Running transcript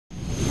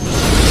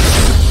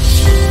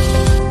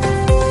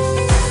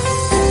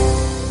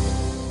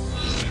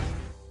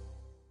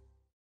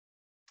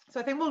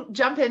I think we'll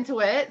jump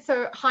into it.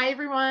 So hi,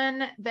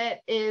 everyone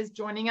that is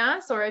joining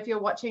us, or if you're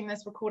watching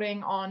this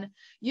recording on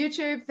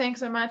YouTube,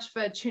 thanks so much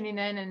for tuning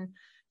in and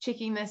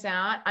checking this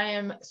out. I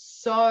am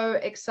so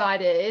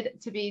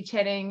excited to be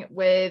chatting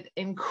with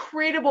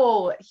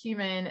incredible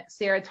human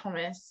Sarah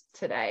Thomas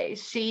today.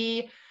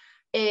 She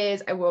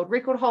is a world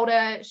record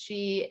holder.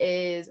 She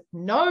is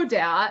no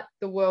doubt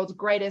the world's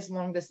greatest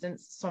long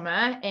distance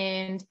swimmer,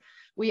 and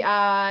we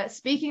are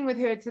speaking with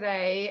her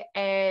today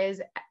as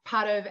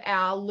part of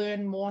our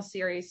Learn More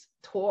series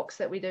talks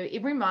that we do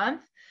every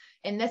month.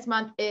 And this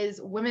month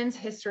is Women's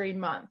History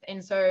Month.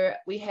 And so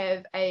we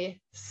have a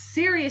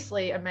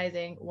seriously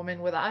amazing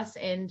woman with us,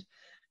 and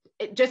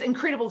just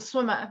incredible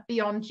swimmer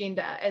beyond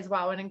gender as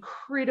well, an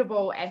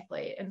incredible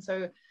athlete. And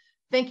so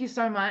thank you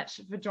so much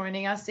for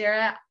joining us,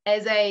 Sarah.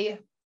 As a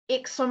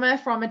ex-swimmer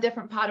from a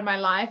different part of my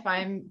life,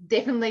 I'm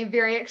definitely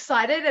very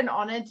excited and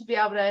honored to be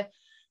able to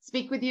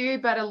speak with you,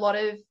 but a lot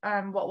of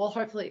what we'll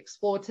hopefully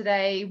explore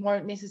today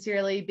won't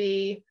necessarily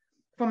be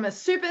from a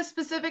super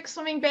specific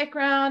swimming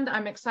background.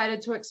 I'm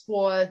excited to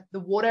explore the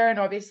water and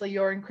obviously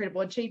your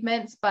incredible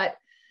achievements, but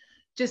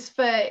just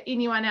for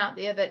anyone out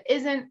there that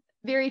isn't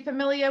very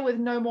familiar with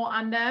No More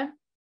Under,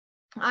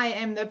 I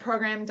am the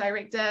program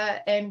director,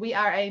 and we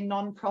are a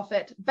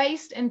nonprofit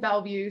based in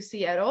Bellevue,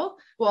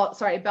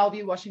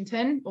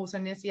 Washington, also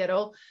near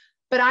Seattle.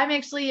 But I'm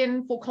actually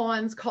in Fort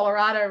Collins,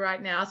 Colorado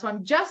right now. So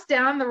I'm just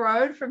down the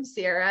road from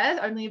Sarah,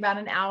 only about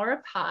an hour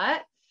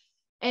apart.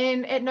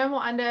 And at No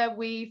More Under,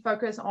 we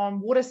focus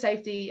on water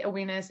safety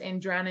awareness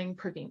and drowning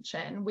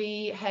prevention.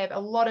 We have a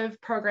lot of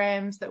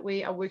programs that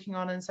we are working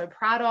on and so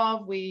proud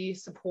of. We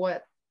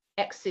support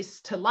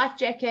access to life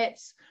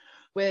jackets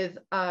with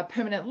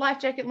permanent life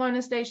jacket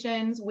loaner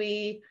stations.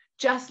 We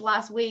just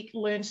last week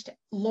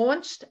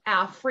launched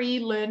our free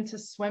Learn to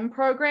Swim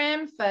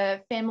program for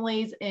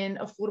families in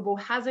affordable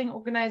housing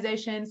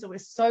organizations. So we're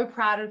so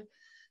proud of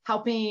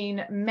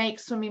helping make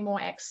swimming more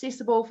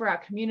accessible for our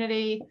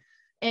community.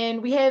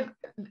 And we have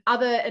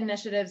other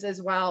initiatives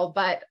as well,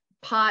 but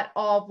part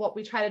of what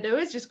we try to do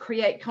is just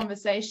create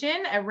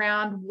conversation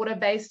around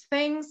water-based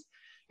things.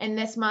 And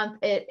this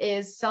month it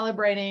is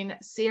celebrating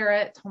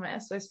Sarah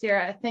Thomas. So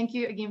Sarah, thank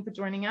you again for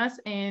joining us.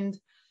 And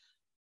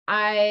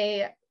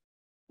I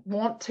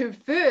want to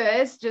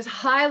first just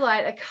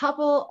highlight a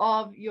couple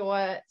of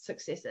your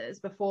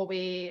successes before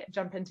we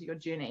jump into your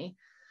journey.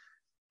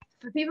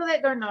 For people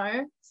that don't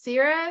know,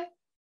 Sarah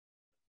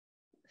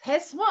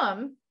has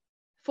swum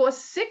for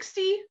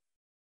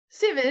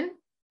 67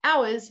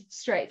 hours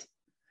straight.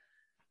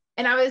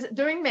 And I was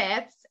doing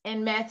maths,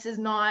 and maths is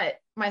not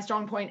my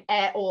strong point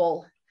at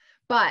all.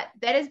 But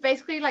that is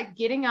basically like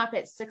getting up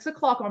at 6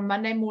 o'clock on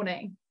Monday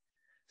morning,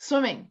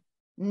 swimming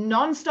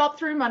nonstop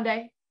through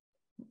Monday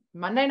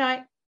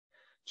night,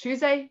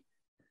 Tuesday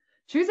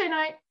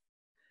night,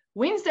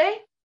 Wednesday,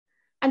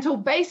 until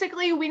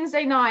basically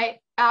Wednesday night,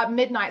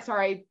 midnight,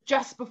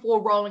 just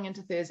before rolling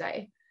into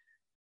Thursday.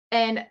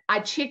 And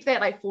I checked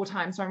that like 4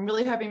 times. So I'm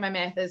really hoping my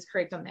math is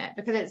correct on that,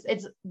 because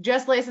it's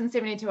just less than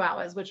 72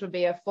 hours, which would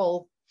be a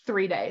full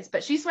 3 days.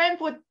 But she swam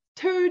for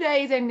 2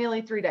 days and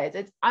nearly 3 days.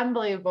 It's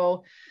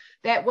unbelievable.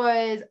 That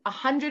was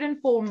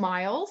 104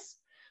 miles,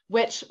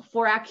 which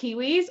for our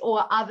Kiwis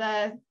or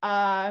other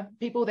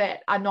people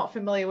that are not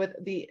familiar with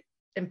the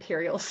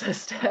imperial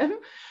system,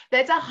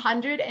 that's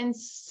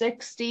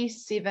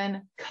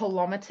 167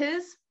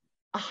 kilometers,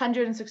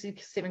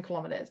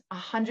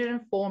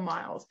 104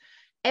 miles.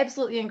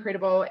 Absolutely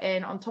incredible.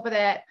 And on top of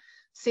that,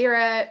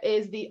 Sarah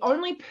is the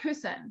only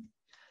person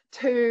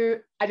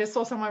I just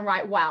saw someone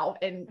write wow,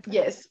 and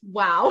yes,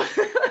 wow.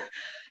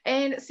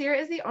 And Sarah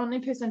is the only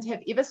person to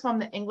have ever swum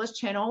the English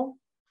Channel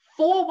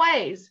 4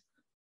 ways.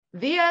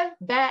 There,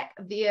 back.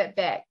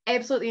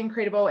 Absolutely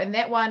incredible. And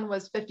that one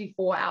was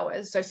 54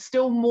 hours. So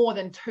still more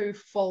than 2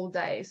 full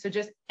days. So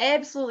just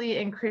absolutely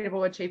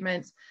incredible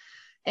achievements.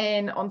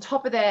 And on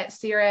top of that,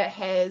 Sarah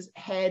has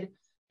had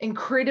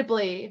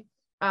incredibly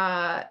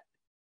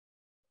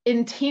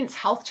intense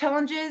health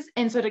challenges.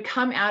 And so to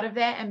come out of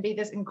that and be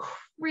this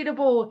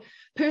incredible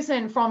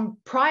person from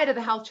prior to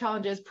the health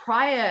challenges,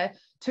 prior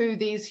to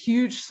these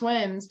huge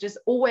swims, just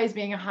always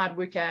being a hard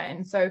worker.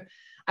 And so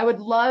I would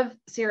love,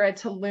 Sarah,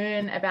 to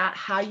learn about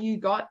how you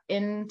got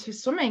into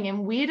swimming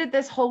and where did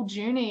this whole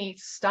journey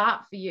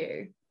start for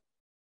you?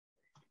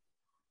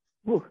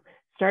 Ooh,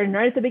 starting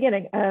right at the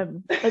beginning.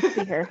 Let's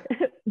see here.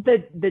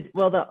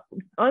 The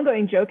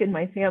ongoing joke in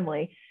my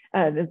family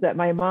is that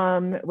my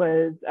mom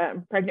was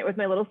pregnant with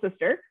my little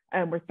sister.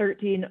 We're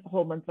 13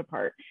 whole months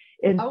apart.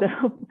 And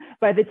so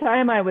by the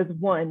time I was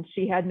 1,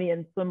 she had me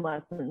in swim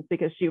lessons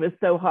because she was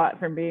so hot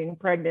from being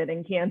pregnant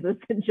in Kansas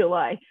in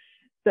July.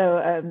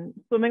 So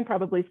swimming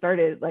probably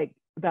started like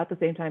about the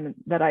same time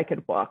that I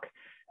could walk.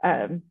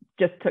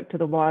 Just took to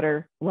the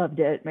water, loved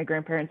it. My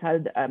grandparents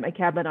had a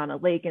cabin on a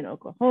lake in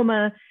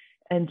Oklahoma,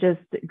 and just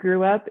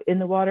grew up in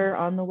the water,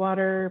 on the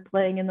water,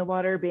 playing in the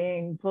water,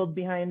 being pulled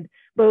behind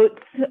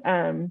boats.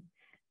 And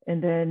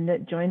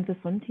then joined the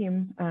swim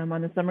team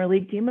on a summer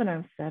league team when I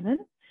was 7.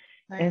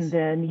 Nice. And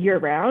then year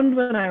round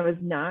when I was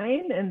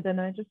 9. And then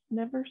I just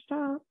never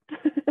stopped.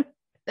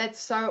 That's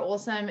so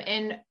awesome.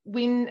 And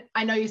when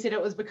I know you said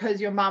it was because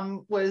your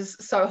mum was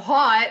so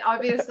hot,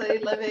 obviously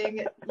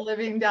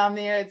living down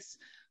there, it's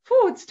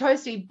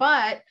toasty.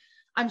 But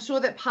I'm sure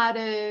that part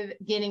of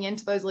getting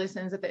into those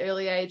lessons at the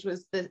early age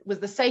was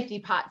the safety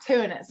part too.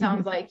 And it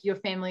sounds like your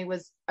family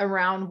was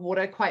around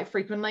water quite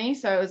frequently.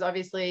 So it was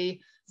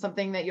obviously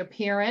something that your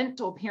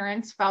parent or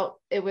parents felt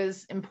it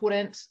was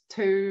important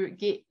to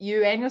get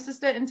you and your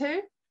sister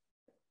into.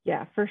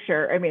 Yeah, for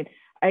sure. I mean,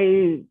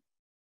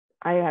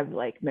 I have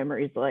like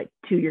memories like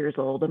 2 years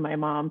old and my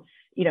mom,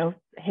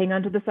 hang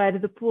onto the side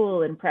of the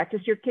pool and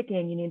practice your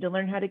kicking. You need to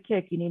learn how to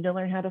kick. You need to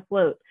learn how to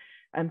float.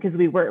 Because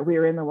we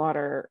were in the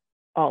water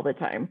all the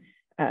time.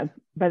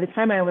 By the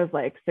time I was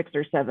like 6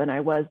 or 7,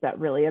 I was that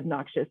really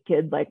obnoxious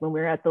kid. Like when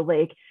we were at the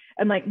lake,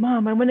 I'm like,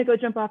 Mom, I want to go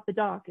jump off the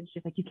dock. And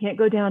she's like, you can't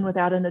go down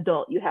without an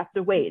adult. You have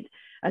to wait.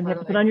 And you have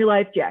to put on your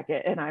life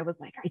jacket. And I was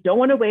like, I don't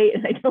want to wait.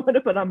 And I don't want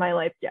to put on my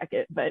life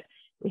jacket. But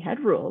we had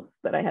rules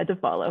that I had to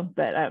follow.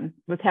 But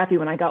was happy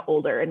when I got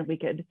older and we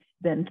could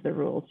bend the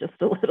rules just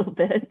a little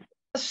bit.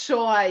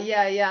 Sure.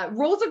 Yeah.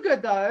 Rules are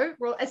good though,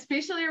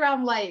 especially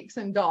around lakes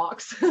and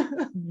docks.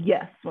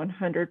 Yes,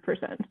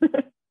 100%.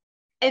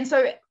 And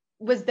so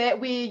was that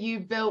where you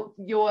built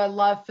your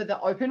love for the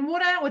open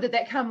water, or did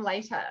that come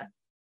later?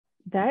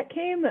 That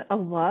came a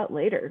lot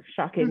later,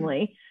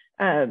 shockingly.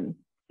 I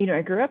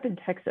grew up in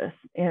Texas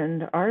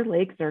and our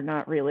lakes are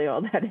not really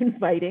all that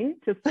inviting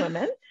to swim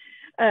in.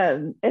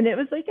 And it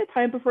was like a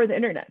time before the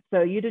internet.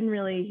 So you didn't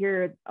really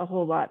hear a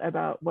whole lot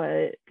about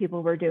what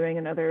people were doing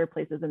in other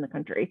places in the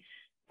country.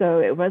 So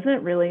it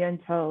wasn't really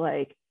until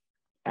like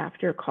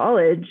after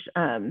college,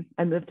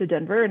 I moved to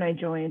Denver and I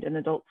joined an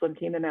adult swim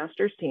team, a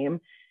master's team,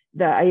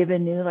 that I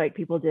even knew like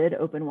people did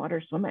open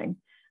water swimming.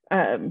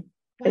 Wow.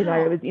 And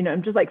I was,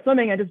 I'm just like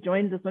swimming. I just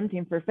joined the swim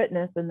team for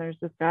fitness. And there's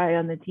this guy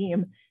on the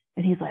team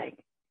and he's like,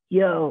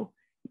 yo,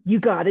 you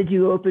got to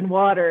do open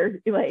water.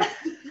 Like,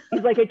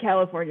 he's like a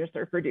California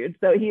surfer dude.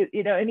 So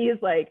and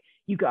he's like,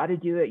 you got to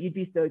do it. You'd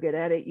be so good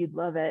at it. You'd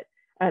love it.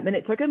 And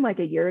it took him like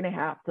a year and a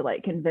half to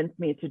like convince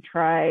me to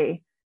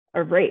try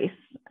a race.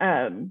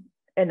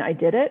 And I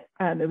did it.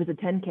 It was a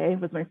 10K,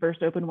 was my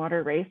first open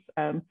water race,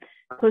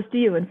 close to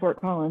you in Fort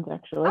Collins,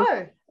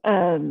 actually.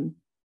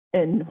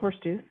 In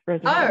Horsetooth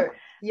Reservoir.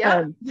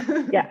 Yeah.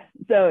 Yeah.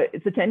 So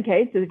it's a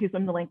 10K. So if you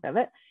swim the length of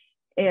it.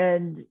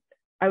 And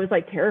I was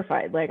like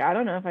terrified. Like, I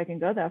don't know if I can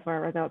go that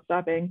far without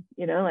stopping,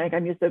 like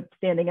I'm used to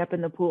standing up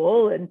in the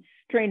pool and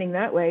training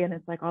that way. And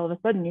it's like, all of a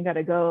sudden you got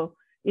to go,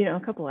 a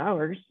couple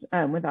hours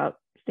without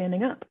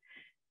standing up.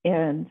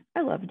 And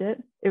I loved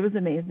it. It was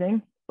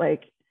amazing.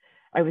 Like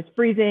I was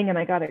freezing and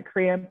I got a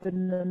cramp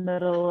in the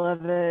middle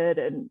of it.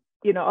 And,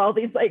 all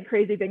these like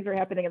crazy things were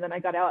happening. And then I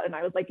got out and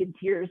I was like in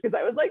tears because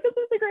I was like, this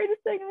is the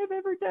greatest thing I've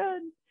ever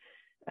done.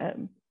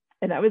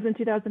 And that was in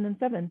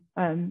 2007.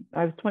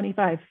 I was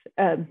 25.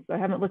 So I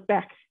haven't looked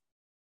back.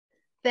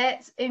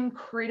 That's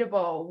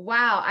incredible.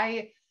 Wow.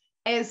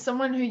 As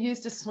someone who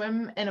used to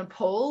swim in a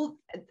pool,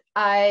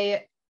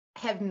 I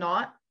have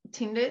not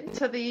tended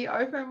to the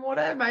open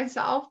water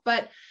myself,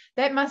 but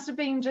that must have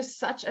been just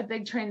such a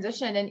big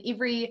transition. And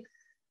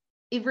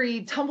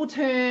every tumble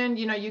turn,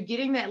 you're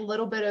getting that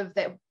little bit of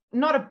that,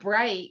 not a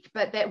break,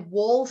 but that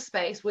wall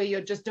space where you're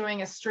just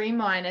doing a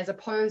streamline as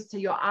opposed to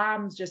your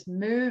arms just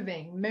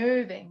moving.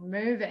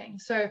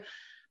 So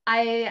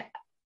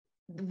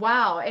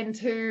wow. And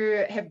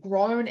to have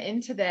grown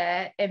into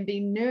that and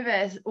be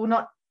nervous, or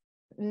not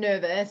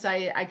nervous,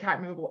 I can't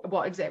remember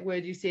what exact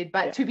word you said,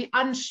 but to be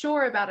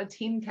unsure about a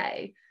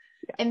 10K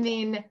and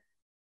then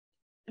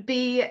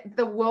be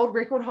the world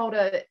record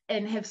holder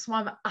and have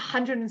swum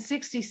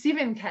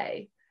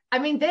 167K. I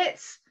mean,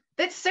 that's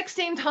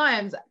 16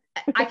 times.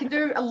 I can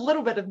do a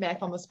little bit of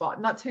math on the spot,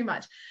 not too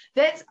much.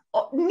 That's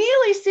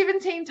nearly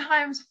 17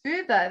 times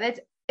further. That's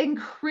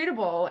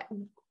incredible.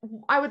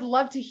 I would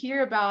love to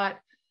hear about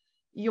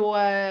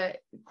your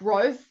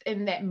growth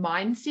in that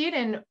mindset.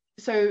 And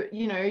so,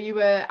 you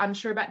were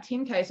unsure about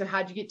 10K. So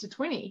how'd you get to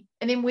 20?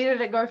 And then where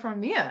did it go from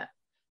there?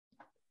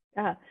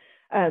 Yeah,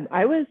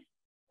 I was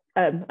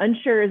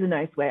unsure is a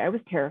nice way. I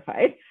was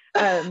terrified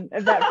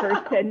of that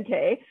first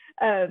 10K,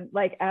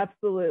 like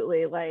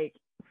absolutely like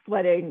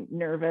sweating,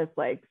 nervous,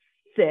 like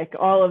sick,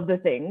 all of the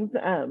things.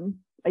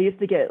 I used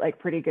to get like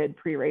pretty good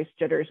pre-race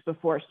jitters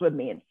before swim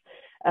meets,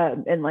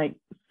 and like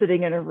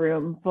sitting in a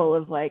room full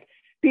of like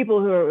people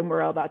who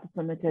were all about to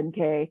swim a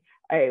 10K.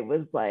 I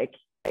was like,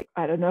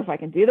 I don't know if I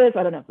can do this.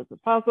 I don't know if this is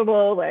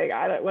possible. Like,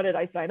 what did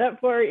I sign up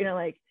for?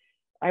 Like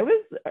I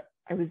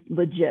was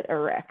legit a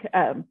wreck.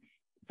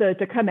 So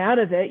to come out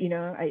of it,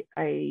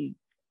 I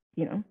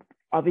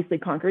obviously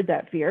conquered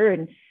that fear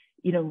and,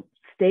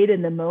 stayed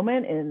in the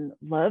moment and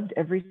loved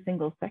every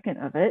single second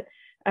of it.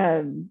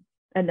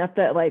 Enough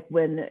that like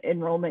when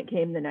enrollment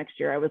came the next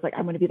year, I was like,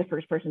 I'm going to be the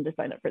first person to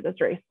sign up for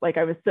this race. Like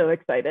I was so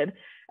excited.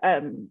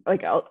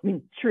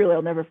 Truly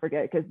I'll never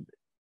forget because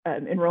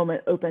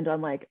enrollment opened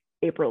on like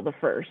April the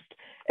 1st.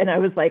 And I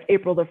was like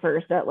April the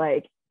 1st at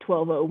like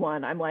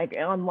 12:01. I'm like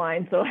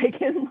online so I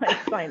can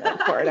like sign up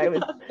for it.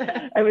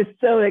 I was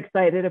so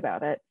excited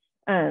about it.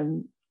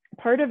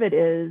 Part of it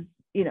is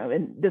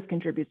and this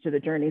contributes to the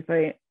journey. So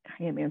I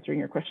am answering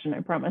your question,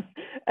 I promise.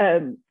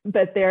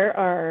 But there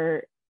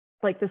are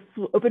like this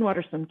open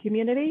water swim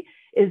community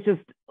is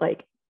just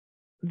like,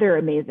 they're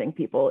amazing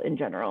people in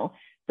general.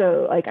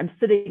 So like I'm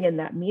sitting in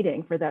that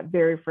meeting for that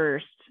very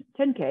first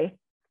 10K,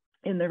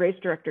 and the race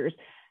directors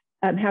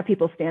have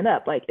people stand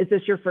up, like, is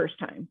this your first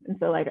time? And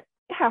so like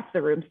half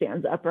the room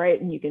stands up,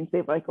 right? And you can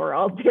see like we're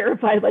all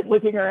terrified, like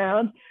looking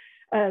around.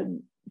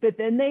 But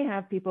then they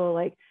have people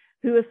like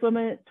who has swum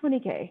a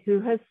 20K,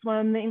 who has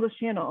swum the English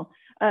Channel.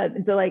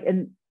 And so like,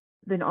 and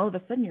then all of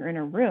a sudden you're in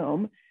a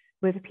room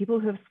with people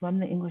who have swum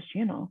the English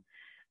Channel.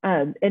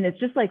 And it's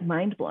just like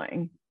mind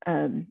blowing.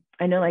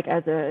 I know like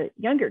as a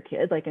younger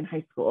kid, like in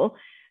high school,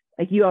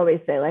 like you always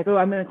say like, oh,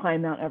 I'm going to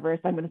climb Mount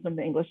Everest, I'm going to swim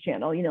the English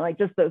Channel, like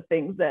just those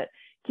things that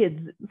kids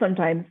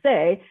sometimes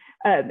say.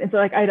 And so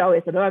like I'd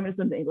always said, oh, I'm going to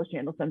swim the English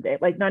Channel someday,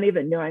 like not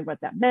even knowing what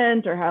that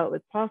meant or how it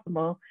was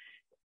possible.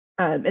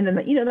 And then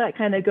that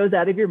kind of goes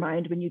out of your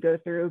mind when you go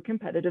through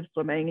competitive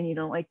swimming and you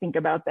don't like think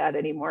about that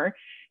anymore.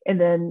 And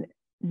then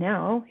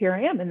now here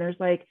I am, and there's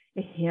like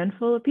a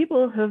handful of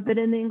people who have been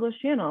in the English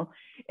Channel,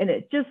 and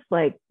it just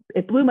like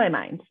it blew my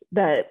mind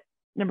that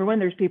number one,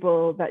 there's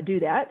people that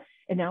do that,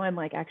 and now I'm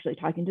like actually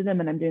talking to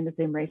them and I'm doing the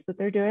same race that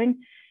they're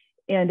doing.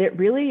 And it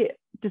really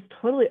just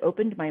totally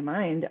opened my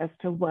mind as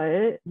to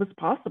what was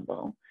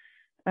possible.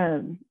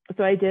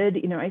 So I did,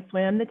 I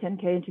swam the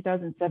 10K in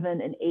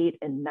 2007 and 8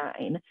 and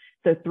 9,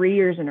 so 3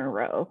 years in a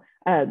row.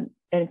 And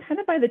kind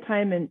of by the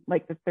time in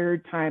like the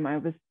third time, I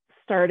was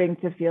starting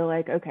to feel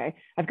like, okay,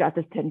 I've got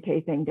this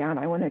 10K thing down.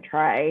 I want to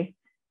try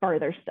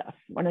farther stuff.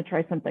 I want to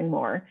try something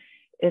more.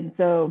 And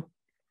so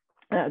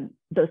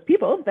those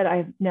people that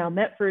I've now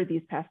met for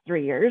these past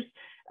 3 years,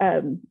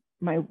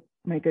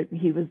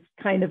 he was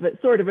kind of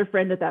sort of a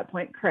friend at that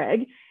point,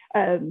 Craig.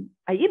 I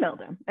emailed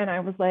him and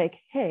I was like,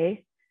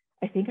 hey,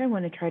 I think I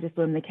want to try to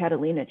swim the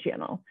Catalina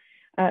Channel,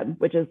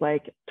 which is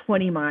like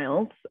 20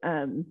 miles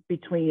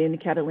between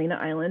Catalina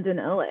Island and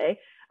LA.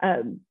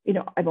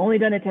 I've only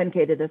done a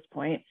 10K to this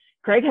point.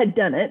 Craig had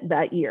done it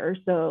that year,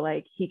 so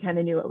like he kind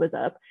of knew what was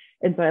up.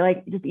 And so I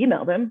like just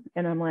emailed him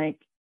and I'm like,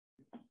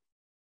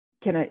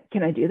 can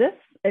I do this?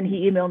 And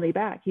he emailed me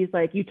back. He's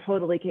like, you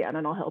totally can,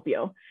 and I'll help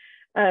you.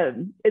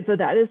 And so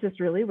that is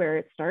just really where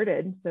it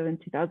started. So in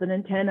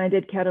 2010, I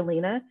did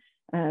Catalina.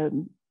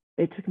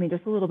 It took me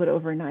just a little bit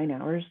over 9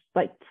 hours,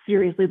 like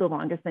seriously the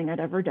longest thing I'd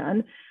ever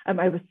done.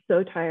 I was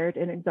so tired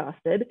and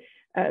exhausted.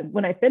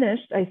 When I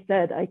finished, I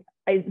said,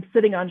 I'm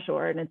sitting on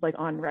shore, and it's like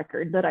on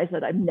record that I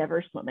said, I'm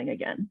never swimming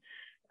again.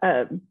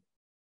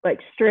 Like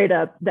straight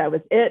up, that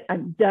was it.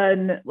 I'm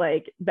done.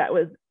 Like that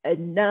was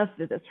enough.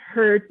 This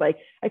hurts. Like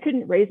I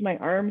couldn't raise my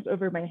arms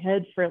over my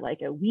head for like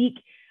a week.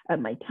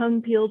 My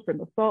tongue peeled from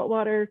the salt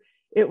water.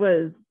 It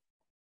was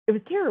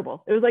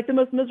terrible. It was like the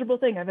most miserable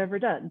thing I've ever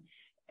done.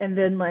 And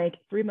then like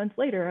 3 months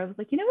later, I was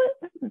like, you know what?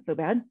 That wasn't so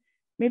bad.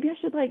 Maybe I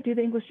should like do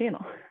the English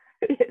Channel.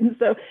 And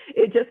so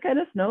it just kind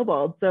of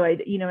snowballed. So I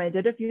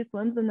did a few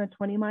swims in the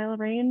 20-mile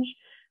range.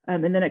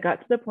 And then it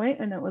got to the point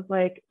and it was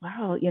like,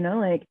 wow,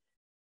 like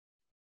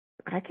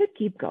I could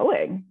keep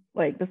going.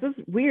 Like, this is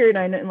weird.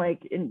 I know,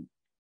 like,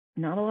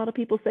 not a lot of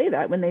people say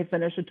that when they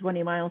finish a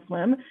 20-mile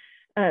swim.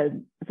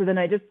 So then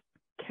I just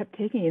kept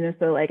taking it.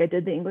 So like I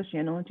did the English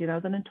Channel in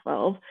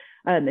 2012.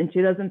 In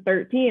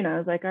 2013, I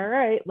was like, all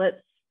right, let's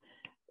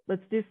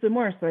do some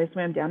more. So I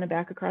swam down and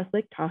back across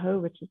Lake Tahoe,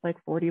 which is like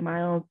 40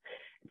 miles.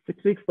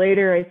 6 weeks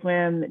later, I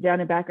swam down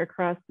and back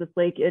across this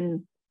lake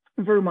in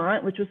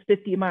Vermont, which was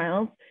 50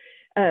 miles.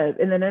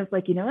 And then I was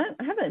like, you know what?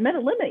 I haven't met a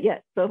limit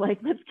yet. So like,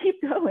 let's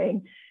keep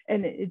going.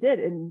 And it did.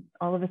 And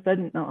not all of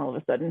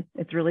a sudden,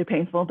 it's really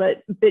painful.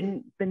 But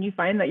then you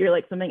find that you're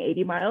like swimming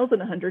 80 miles and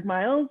 100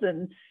 miles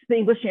and the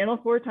English Channel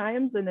 4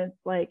 times. And it's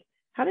like,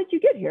 how did you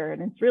get here?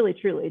 And it's really,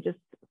 truly just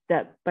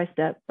step by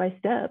step by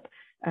step,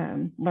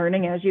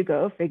 learning as you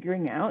go,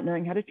 figuring out,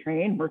 knowing how to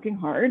train, working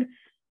hard,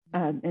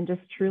 and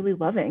just truly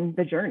loving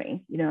the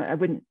journey. I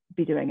wouldn't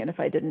be doing it if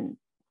I didn't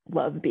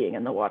love being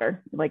in the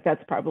water. Like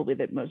that's probably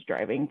the most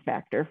driving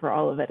factor for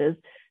all of it is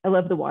I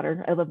love the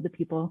water. I love the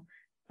people.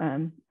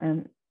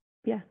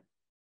 Yeah,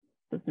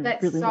 that's a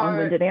really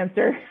long-winded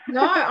answer.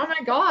 No, oh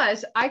my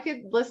gosh, I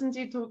could listen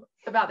to you talk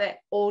about that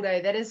all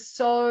day. That is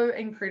so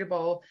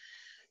incredible.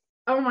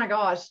 Oh my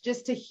gosh,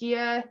 just to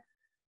hear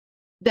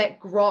that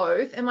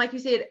growth. And like you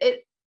said,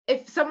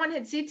 if someone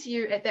had said to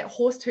you at that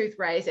Horsetooth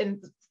race,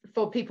 and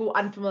for people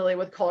unfamiliar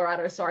with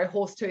Colorado,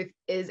 Horsetooth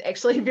is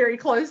actually very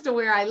close to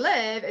where I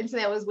live. And so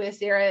that was where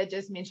Sarah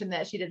just mentioned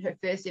that she did her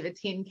first ever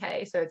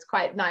 10K. So it's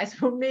quite nice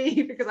for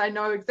me because I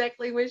know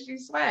exactly where she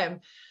swam.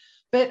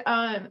 But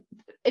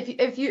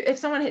if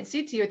someone had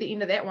said to you at the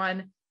end of that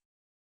one,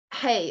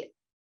 hey,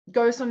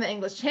 go swim the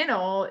English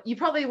Channel, you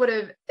probably would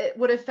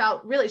have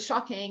felt really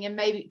shocking and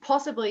maybe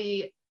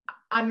possibly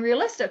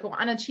unrealistic or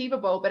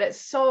unachievable. But it's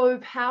so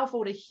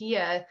powerful to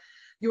hear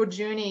your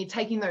journey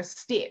taking those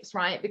steps,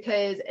 right?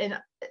 Because and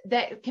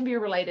that can be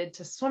related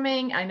to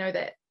swimming. I know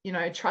that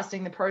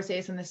trusting the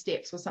process and the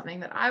steps was something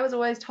that I was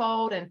always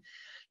told, and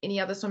any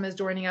other swimmers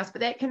joining us,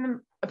 but that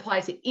can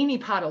apply to any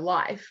part of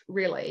life,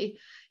 really.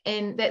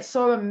 And that's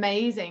so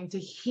amazing to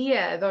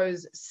hear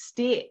those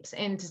steps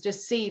and to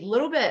just see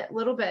little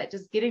bit,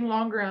 just getting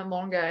longer and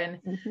longer. And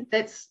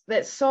that's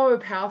so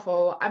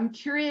powerful. I'm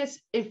curious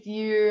if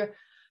you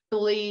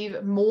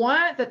believe more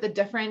that the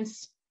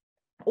difference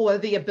or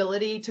the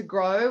ability to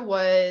grow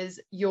was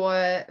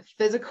your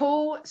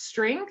physical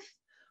strength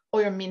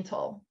or your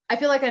mental. I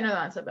feel like I know the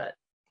answer, but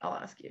I'll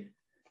ask you.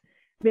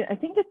 I mean, I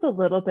think it's a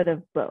little bit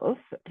of both,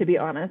 to be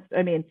honest.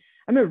 I mean,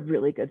 I'm a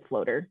really good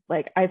floater.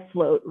 Like, I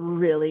float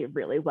really,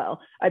 really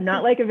well. I'm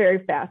not like a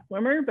very fast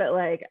swimmer, but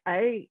like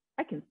I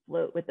can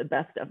float with the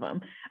best of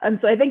them.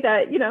 So I think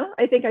that,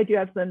 I think I do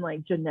have some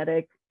like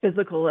genetic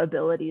physical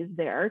abilities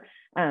there.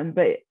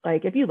 But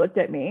like, if you looked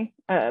at me,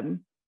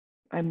 I'm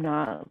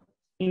not,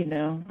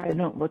 I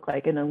don't look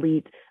like an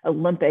elite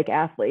Olympic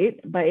athlete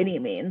by any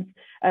means.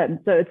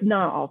 So it's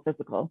not all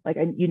physical. Like,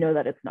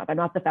 that it's not. I'm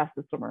not the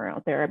fastest swimmer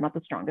out there. I'm not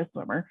the strongest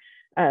swimmer.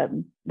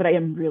 But I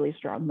am really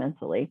strong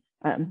mentally.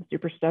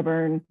 Super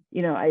stubborn.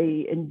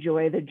 I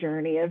enjoy the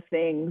journey of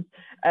things.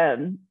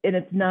 And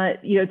it's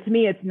not, to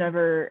me, it's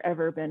never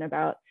ever been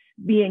about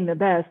being the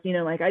best.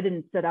 Like, I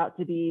didn't set out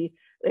to be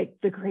like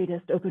the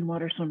greatest open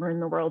water swimmer in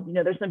the world.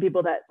 There's some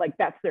people that like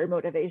that's their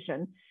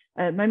motivation.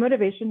 My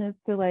motivation is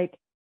to like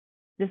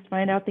just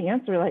find out the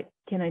answer, like,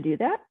 can I do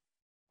that?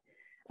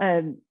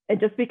 And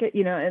just because,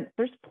 and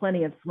there's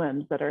plenty of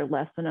swims that are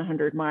less than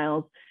 100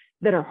 miles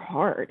that are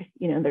hard.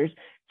 There's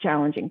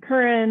challenging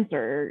currents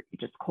or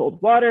just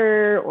cold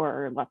water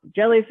or lots of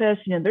jellyfish.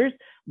 There's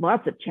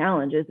lots of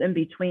challenges in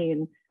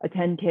between a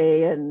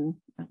 10K and,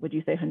 would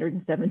you say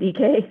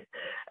 170K?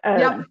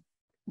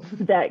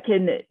 That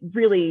can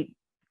really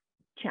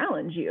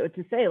challenge you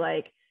to say,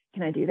 like,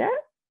 can I do that?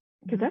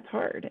 Because that's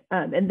hard.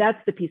 And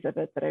that's the piece of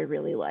it that I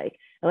really like.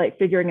 I like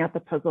figuring out the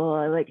puzzle.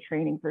 I like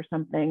training for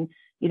something,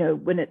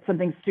 when it's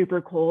something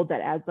super cold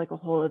that adds like a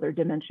whole other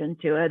dimension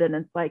to it. And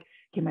it's like,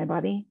 can my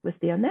body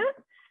withstand that?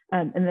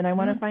 And then I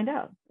want to find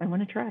out. I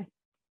want to try.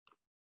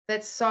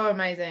 That's so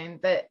amazing.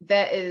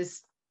 That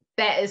is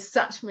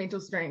such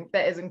mental strength.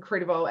 That is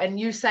incredible. And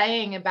you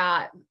saying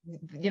about,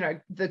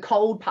 the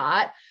cold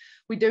part,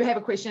 we do have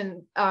a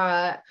question.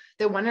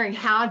 They're wondering,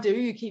 how do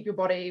you keep your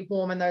body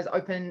warm in those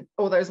open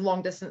or those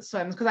long distance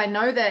swims? Because I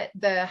know that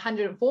the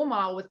 104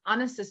 mile was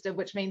unassisted,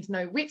 which means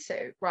no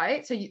wetsuit,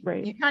 right? So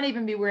you can't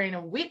even be wearing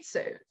a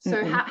wetsuit.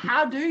 So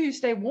how do you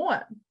stay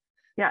warm?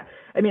 Yeah,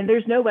 I mean,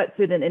 there's no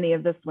wetsuit in any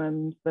of the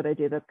swims that I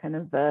do. That's kind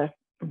of the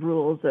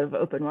rules of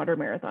open water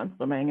marathon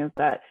swimming, is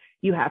that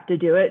you have to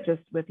do it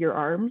just with your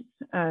arms,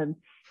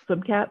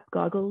 swim cap,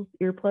 goggles,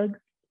 earplugs,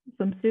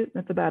 swimsuit.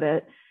 That's about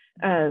it.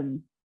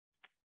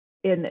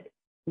 And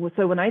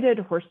so when I did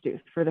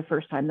Horsetooth for the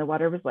first time, the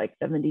water was like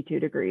 72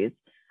 degrees.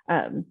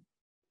 I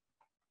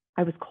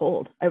was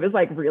cold. I was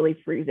like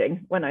really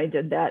freezing when I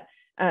did that.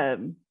 I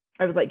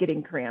was like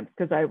getting cramps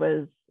because I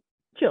was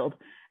chilled.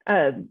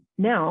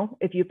 Now,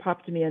 if you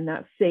popped me in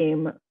that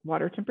same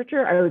water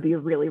temperature, I would be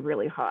really,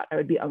 really hot. I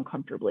would be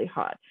uncomfortably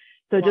hot.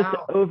 So just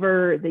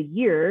over the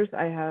years,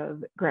 I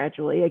have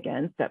gradually,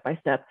 again, step by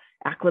step,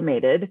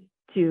 acclimated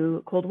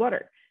to cold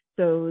water.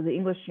 So the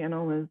English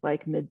Channel was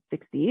like mid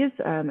 60s.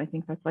 I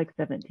think that's like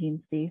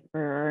 17C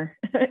for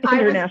our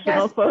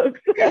international folks.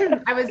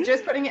 I was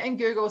just putting it in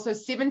Google. So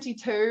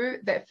 72,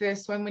 that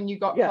first one when you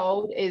got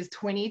cold, is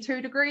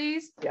 22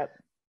 degrees. Yep.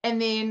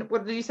 And then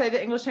what did you say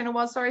the English Channel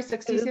was? Sorry,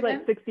 67? It was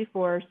like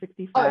 64,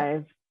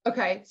 65. Oh,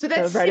 okay. So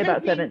that's right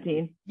about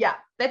 17. Yeah,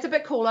 that's a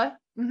bit cooler.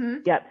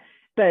 Yep.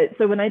 But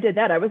so when I did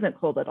that, I wasn't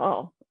cold at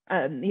all.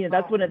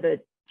 That's one of the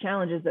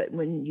challenges, that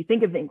when you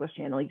think of the English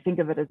Channel, you think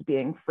of it as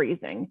being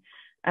freezing.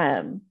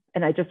 And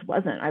I just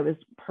wasn't. I was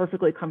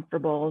perfectly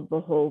comfortable the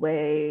whole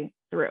way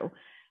through.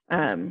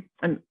 I'm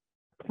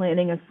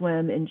planning a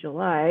swim in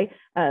July,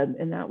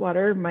 and that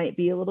water might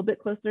be a little bit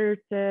closer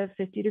to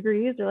 50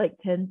 degrees or like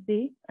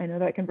 10C. I know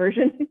that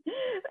conversion.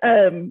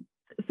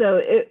 So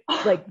it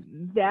like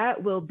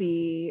that will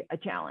be a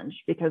challenge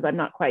because I'm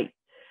not quite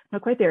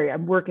there yet.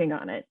 I'm working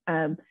on it.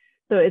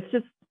 So it's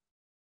just,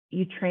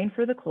 you train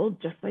for the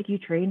cold just like you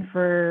train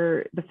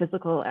for the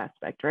physical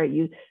aspect, right?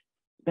 You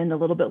spend a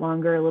little bit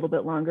longer.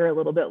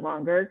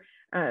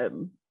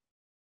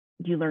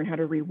 You learn how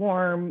to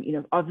rewarm.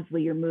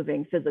 Obviously you're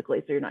moving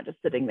physically, so you're not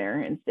just sitting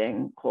there and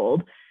staying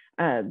cold.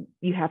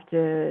 You have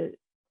to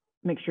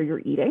make sure you're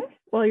eating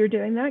while you're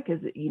doing that,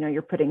 because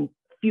you're putting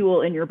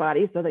fuel in your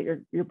body so that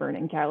you're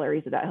burning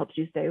calories, so that helps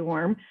you stay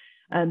warm.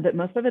 But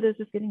most of it is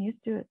just getting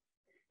used to it.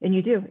 And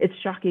you do. It's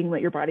shocking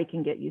what your body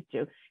can get used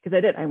to.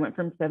 Because I went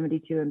from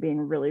 72 and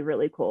being really,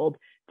 really cold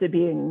to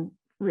being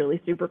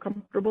really super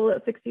comfortable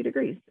at 60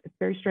 degrees. It's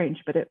very strange,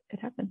 but it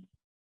happens.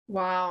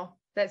 Wow.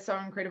 That's so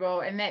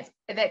incredible. And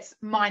that's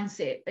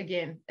mindset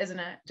again, isn't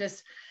it?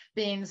 Just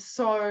being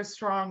so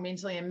strong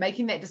mentally and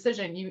making that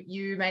decision.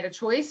 You made a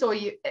choice, or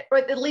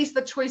at least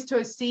the choice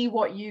to see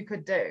what you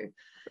could do.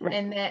 Right.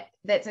 And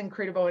that's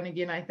incredible. And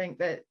again, I think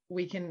that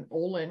we can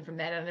all learn from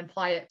that and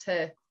apply it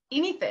to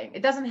anything.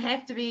 It doesn't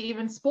have to be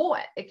even sport.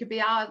 It could be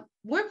our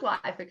work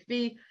life. It could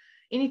be,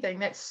 anything.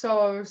 That's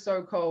so,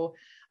 so cool.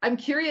 I'm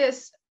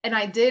curious, and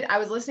I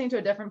was listening to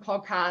a different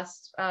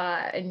podcast,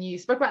 and you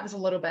spoke about this a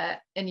little bit,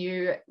 and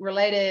you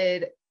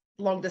related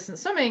long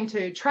distance swimming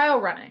to trail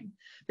running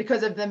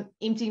because of the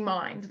empty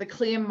mind, the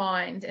clear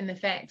mind, and the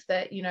fact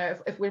that, you know,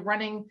 if we're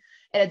running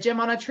at a gym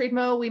on a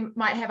treadmill, we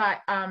might have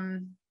our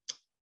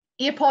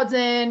earpods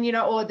in, you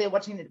know, or we're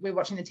watching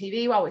the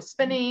TV while we're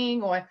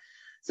spinning. Or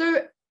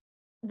so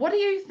what do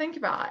you think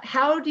about?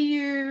 How do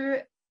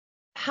you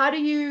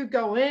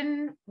go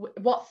in?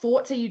 What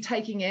thoughts are you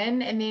taking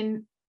in? And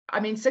then,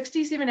 I mean,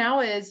 67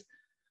 hours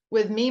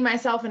with me,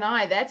 myself, and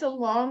I, that's a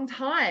long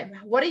time.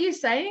 What are you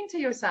saying to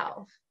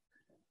yourself?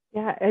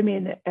 Yeah, I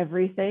mean,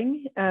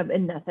 everything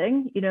and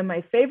nothing. You know,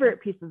 my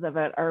favorite pieces of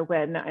it are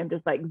when I'm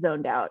just like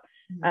zoned out.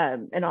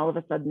 And all of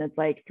a sudden it's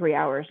like 3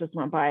 hours just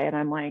went by and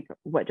I'm like,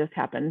 what just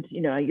happened?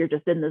 You know, you're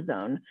just in the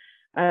zone.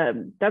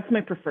 That's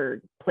my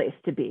preferred place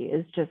to be,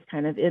 is just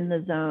kind of in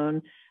the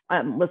zone,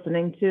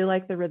 listening to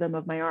like the rhythm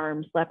of my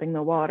arms, slapping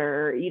the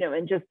water, you know,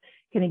 and just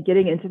kind of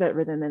getting into that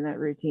rhythm and that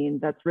routine.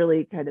 That's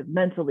really kind of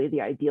mentally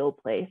the ideal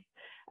place.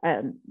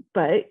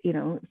 But, you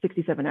know,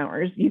 67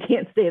 hours, you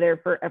can't stay there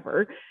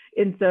forever.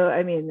 And so,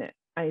 I mean,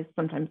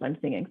 sometimes I'm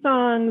singing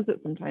songs,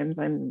 sometimes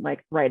I'm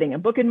like writing a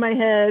book in my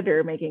head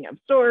or making up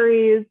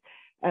stories.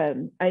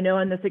 I know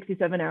on the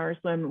 67-hour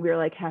swim, we were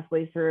like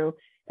halfway through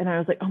and I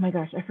was like, oh my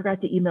gosh, I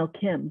forgot to email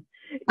Kim,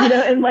 you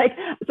know, and like,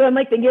 so I'm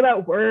like thinking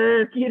about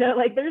work, you know,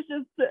 like there's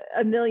just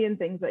a million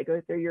things that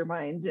go through your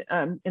mind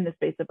in the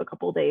space of a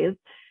couple of days.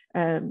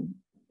 And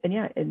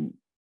yeah, and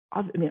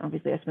I mean,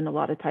 obviously I spend a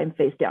lot of time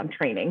face down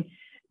training.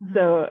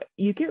 So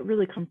you get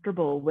really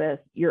comfortable with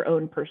your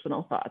own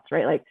personal thoughts,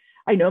 right? Like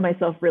I know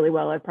myself really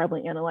well. I've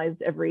probably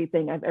analyzed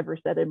everything I've ever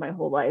said in my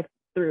whole life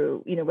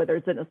through, you know, whether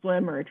it's in a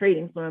swim or a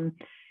training swim.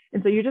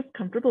 And so you're just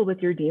comfortable with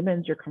your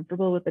demons, you're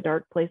comfortable with the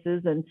dark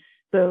places. And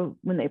so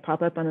when they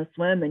pop up on a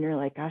swim and you're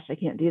like, gosh, I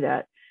can't do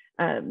that.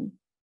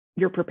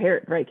 You're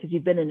prepared, right? Because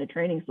you've been in a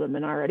training swim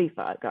and already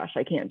thought, gosh,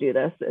 I can't do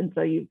this. And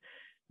so you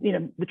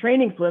know, the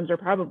training swims are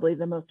probably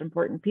the most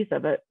important piece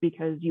of it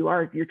because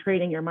you're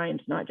training your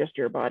mind, not just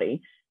your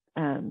body,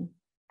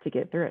 to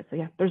get through it. So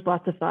yeah, there's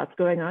lots of thoughts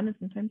going on and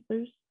sometimes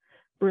there's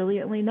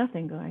brilliantly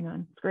nothing going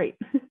on. It's great.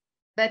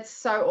 That's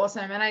so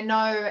awesome. And I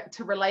know,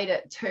 to relate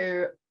it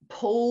to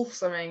pool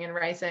swimming and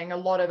racing, a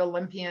lot of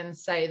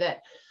Olympians say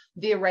that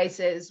their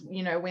races,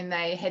 you know, when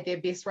they had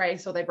their best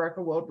race or they broke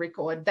a world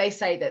record, they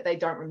say that they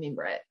don't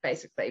remember it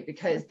basically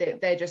because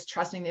they're just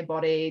trusting their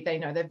body. They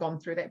know they've gone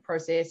through that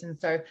process. And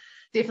so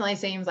definitely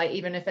seems like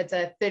even if it's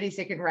a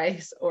 30-second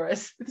race or a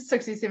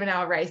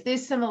 67-hour race,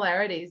 there's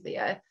similarities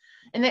there.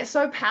 And that's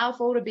so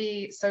powerful to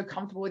be so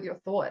comfortable with your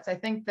thoughts. I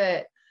think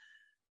that,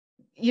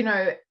 you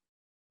know,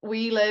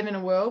 we live in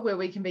a world where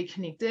we can be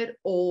connected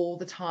all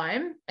the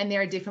time. And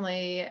there are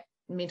definitely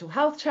mental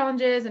health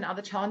challenges and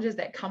other challenges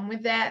that come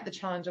with that, the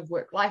challenge of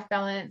work-life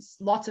balance,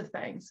 lots of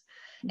things.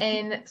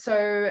 And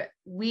so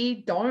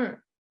we don't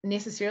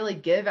necessarily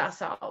give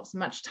ourselves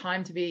much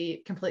time to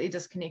be completely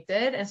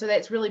disconnected. And so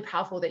that's really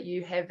powerful that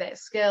you have that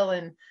skill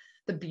and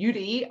the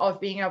beauty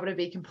of being able to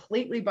be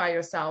completely by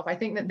yourself. I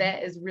think that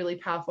that is really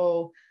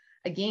powerful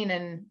again.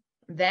 And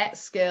that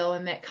skill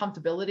and that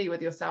comfortability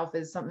with yourself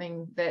is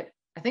something that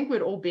I think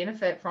we'd all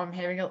benefit from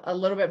having a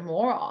little bit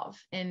more of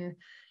and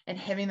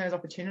having those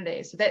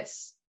opportunities. So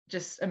that's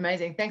just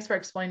amazing. Thanks for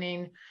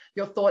explaining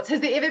your thoughts.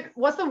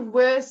 What's the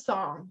worst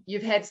song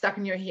you've had stuck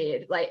in your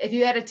head? Like if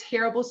you had a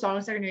terrible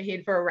song stuck in your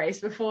head for a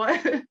race before,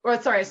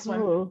 or sorry, a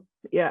swim. Oh,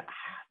 yeah,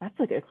 that's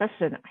a good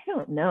question. I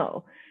don't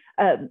know.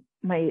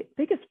 My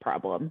biggest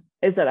problem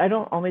is that I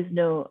don't always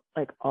know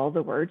like all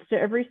the words to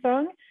every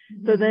song.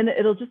 So then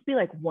it'll just be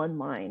like one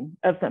line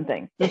of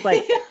something just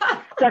like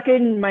stuck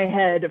in my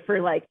head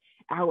for like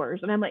hours.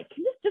 And I'm like,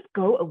 can this just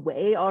go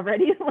away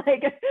already?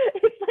 Like,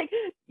 it's like,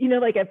 you know,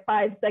 like a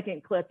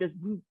 5-second clip, just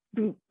boop,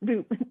 boop,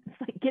 boop.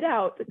 It's like, get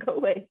out, go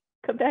away,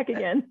 come back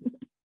again.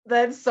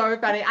 That's so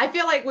funny. I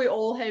feel like we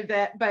all have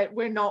that, but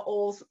we're not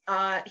all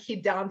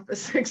head down for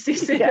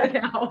 67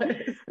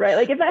 hours. Right.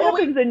 Like if that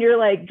happens and you're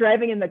like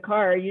driving in the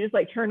car, you just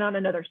like turn on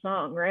another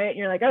song, right? And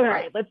you're like, all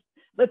right, let's,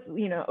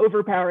 you know,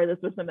 overpower this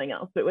with something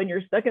else. But when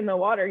you're stuck in the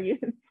water, you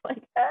it's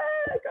like,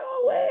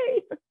 go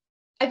away.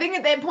 I think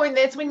at that point,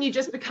 that's when you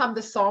just become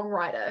the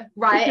songwriter,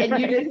 right?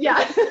 And you just,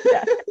 yeah.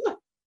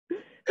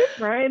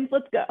 Rhymes,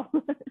 let's go.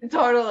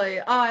 Totally.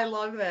 Oh, I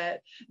love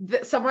that.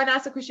 Someone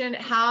asked a question,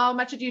 how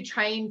much did you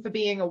train for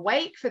being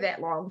awake for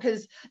that long?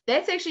 Because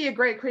that's actually a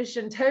great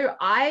question too.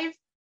 I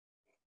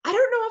don't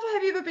know if I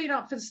have ever been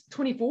up for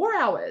 24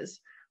 hours,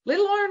 let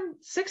alone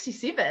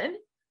 67.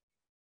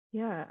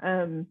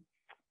 Yeah.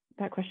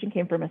 That question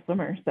came from a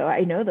swimmer, so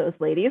I know those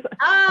ladies.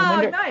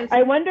 Oh, nice.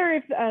 I wonder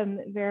if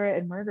Vera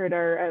and Margaret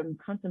are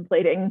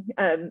contemplating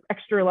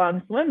extra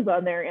long swims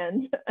on their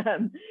end.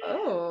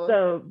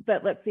 So,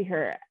 but let's see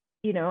here.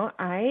 You know,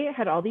 I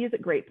had all these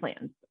great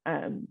plans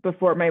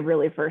before my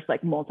really first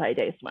like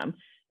multi-day swim.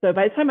 So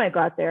by the time I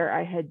got there,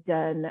 I had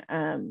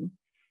done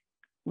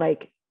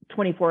like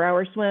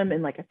 24-hour swim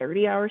and like a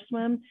 30-hour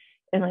swim.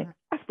 And like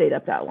stayed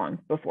up that long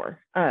before,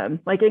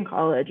 like in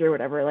college or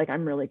whatever. Like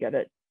I'm really good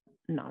at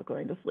not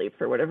going to sleep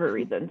for whatever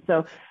reason.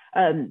 So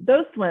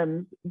those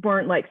swims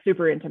weren't like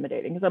super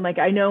intimidating because I'm like,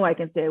 I know I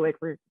can stay awake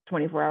for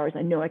 24 hours.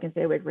 I know I can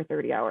stay awake for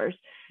 30 hours.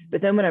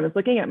 But then when I was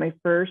looking at my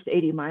first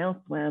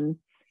 80-mile swim,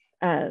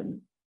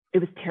 it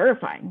was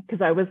terrifying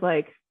because I was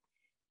like,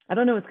 I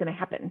don't know what's going to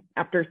happen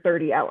after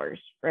 30 hours,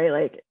 right?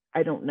 Like,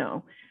 I don't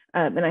know.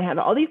 And I had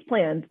all these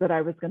plans that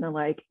I was going to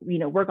like,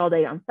 work all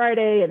day on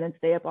Friday and then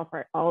stay up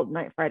all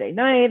night Friday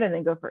night and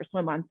then go for a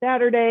swim on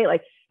Saturday.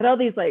 Like, had all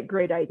these like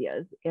great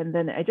ideas. And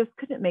then I just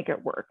couldn't make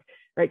it work,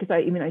 right? Because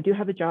I do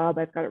have a job,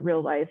 I've got a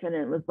real life, and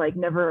it was like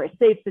never a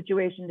safe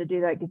situation to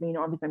do that because,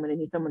 obviously I'm going to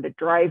need someone to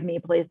drive me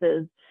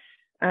places.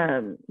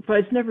 So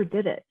I just never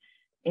did it.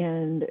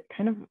 And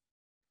kind of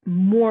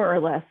more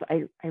or less,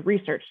 I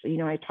researched,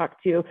 I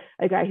talked to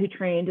a guy who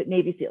trained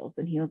Navy SEALs,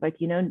 and he was like,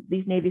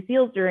 these Navy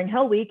SEALs during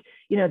Hell Week,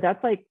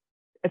 that's like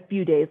a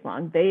few days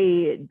long.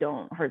 They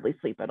don't hardly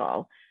sleep at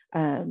all.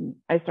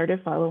 I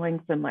started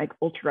following some like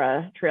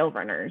ultra trail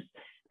runners,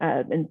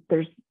 and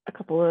there's a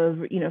couple of,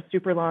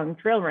 super long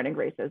trail running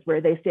races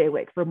where they stay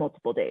awake for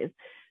multiple days.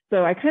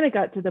 So I kind of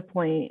got to the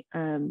point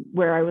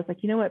where I was like,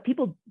 what,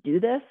 people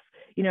do this.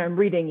 I'm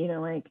reading,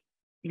 like,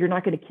 you're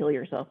not going to kill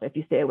yourself if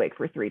you stay awake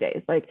for 3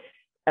 days. Like,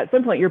 at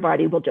some point your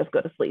body will just go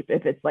to sleep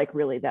if it's like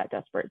really that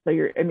desperate. So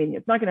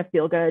it's not going to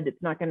feel good.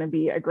 It's not going to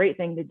be a great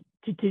thing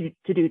to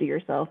do to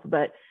yourself,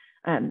 but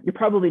you're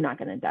probably not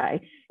going to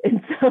die.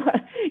 And so,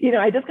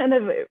 I just kind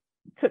of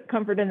took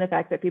comfort in the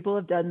fact that people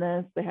have done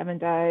this, they haven't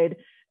died.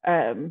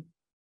 And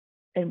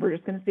we're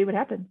just going to see what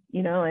happens.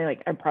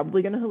 I'm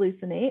probably going to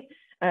hallucinate.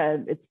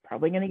 It's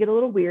probably going to get a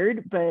little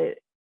weird, but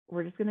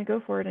we're just going to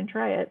go for it and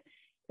try it.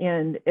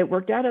 And it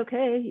worked out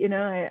okay.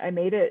 I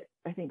made it,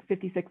 I think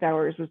 56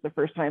 hours was the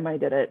first time I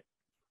did it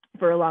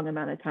for a long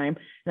amount of time.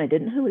 And I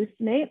didn't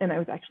hallucinate. And I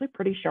was actually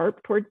pretty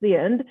sharp towards the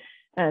end.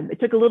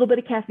 It took a little bit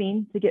of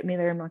caffeine to get me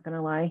there, I'm not going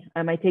to lie.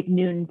 I take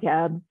noon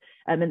tabs.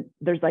 And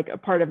there's like a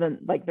part of them,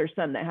 like there's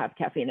some that have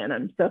caffeine in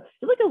them. So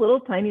just like a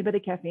little tiny bit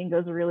of caffeine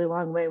goes a really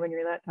long way when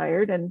you're that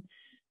tired. And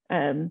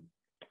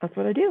that's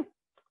what I do.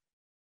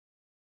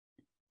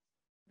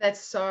 That's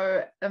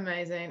so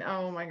amazing.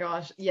 Oh my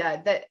gosh.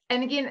 Yeah.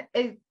 And again,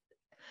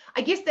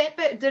 I guess that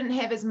bit didn't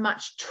have as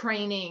much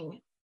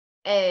training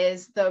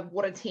as the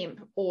water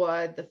temp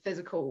or the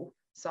physical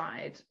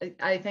side.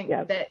 I think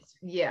that's,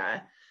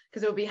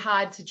 because it would be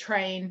hard to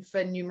train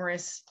for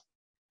numerous.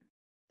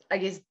 I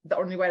guess the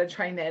only way to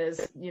train that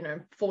is,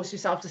 force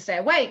yourself to stay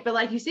awake. But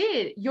like you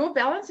said, you're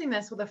balancing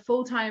this with a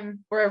full-time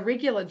or a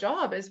regular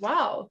job as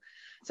well.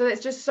 So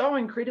it's just so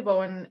incredible,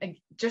 and it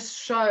just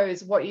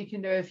shows what you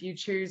can do if you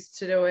choose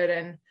to do it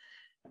and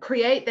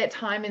create that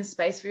time and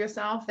space for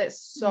yourself. That's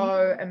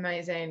so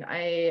amazing.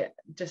 I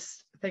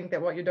just think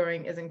that what you're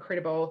doing is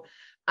incredible.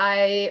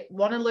 I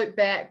want to look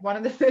back. One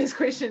of the first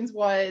questions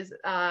was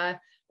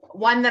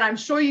one that I'm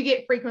sure you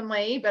get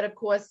frequently, but of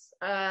course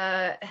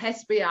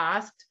has to be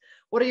asked.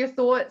 What are your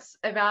thoughts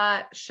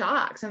about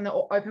sharks and the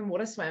open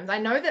water swims? I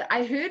know that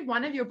I heard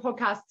one of your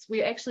podcasts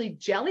where actually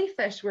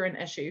jellyfish were an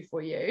issue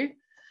for you,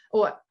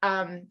 or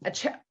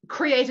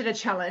created a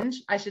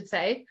challenge, I should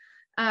say.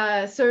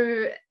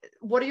 So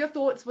what are your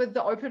thoughts with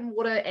the open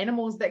water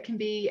animals that can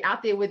be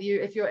out there with you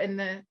if you're in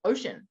the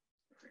ocean?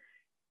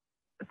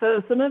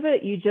 So some of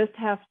it you just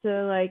have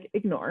to like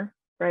ignore,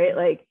 right?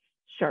 Like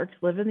sharks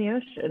live in the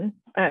ocean,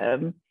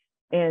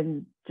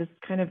 and just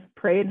kind of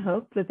pray and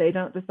hope that they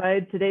don't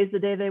decide today's the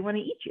day they want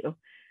to eat you.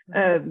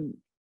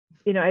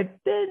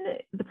 I've been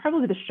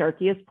probably the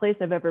sharkiest place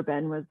I've ever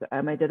been was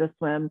I did a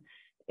swim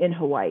in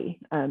Hawaii,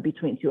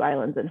 between two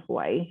islands in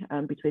Hawaii,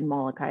 between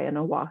Molokai and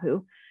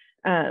Oahu.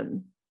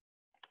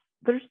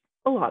 There's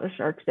a lot of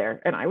sharks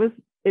there. And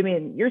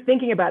you're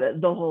thinking about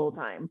it the whole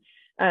time.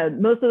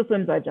 Most of the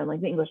swims I've done,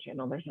 like the English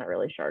Channel, there's not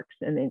really sharks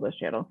in the English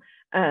Channel.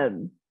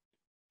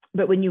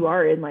 But when you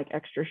are in like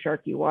extra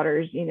sharky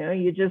waters, you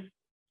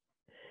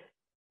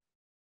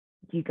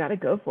got to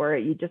go for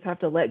it. You just have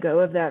to let go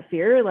of that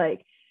fear.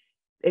 Like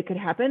it could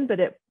happen, but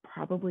it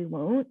probably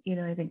won't.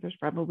 I think there's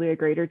probably a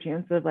greater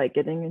chance of like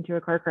getting into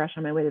a car crash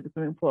on my way to the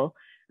swimming pool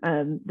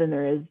than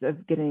there is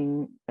of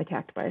getting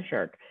attacked by a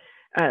shark.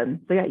 So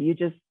yeah, you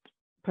just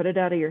put it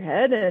out of your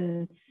head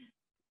and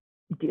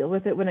deal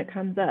with it when it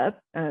comes up.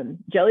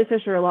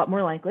 Jellyfish are a lot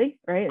more likely,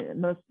 right?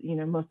 Most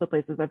of the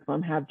places I've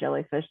swum have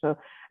jellyfish. So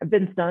I've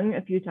been stung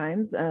a few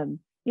times.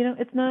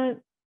 It's not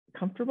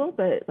comfortable,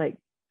 but like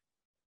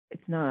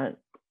it's not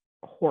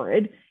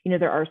horrid.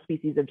 There are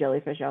species of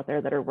jellyfish out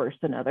there that are worse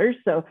than others.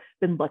 So I've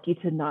been lucky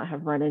to not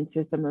have run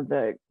into some of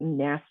the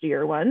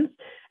nastier ones.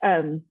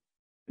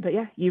 But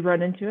yeah, you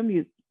run into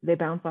them, they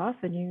bounce off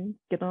and you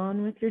get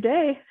on with your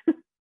day.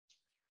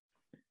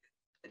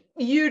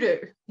 You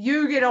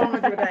get on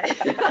with your day.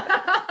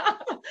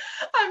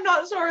 I'm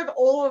not sure if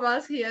all of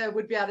us here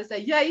would be able to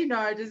say,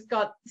 I just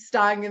got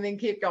stung and then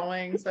keep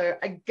going. So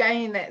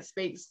again, that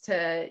speaks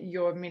to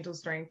your mental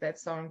strength.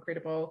 That's so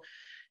incredible.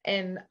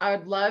 And I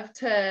would love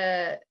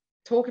to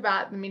talk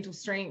about the mental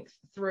strength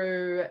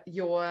through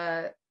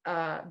your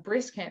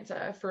breast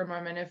cancer for a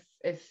moment,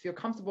 if you're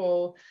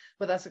comfortable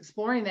with us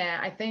exploring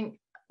that, I think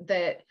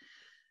that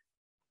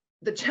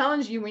the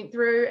challenge you went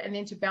through and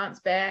then to bounce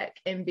back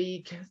and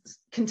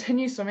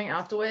continue swimming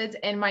afterwards.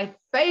 And my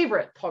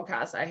favorite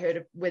podcast I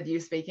heard with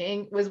you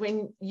speaking was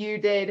when you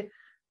did,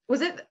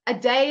 was it a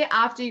day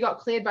after you got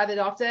cleared by the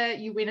doctor,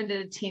 you went and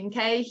did a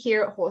 10K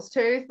here at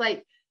Horsetooth?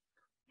 Like,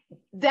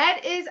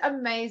 that is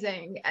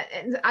amazing.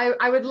 And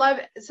I would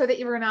love, so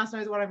that everyone else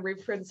knows what I'm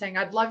referencing,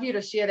 I'd love you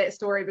to share that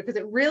story because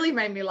it really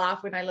made me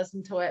laugh when I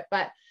listened to it.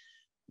 But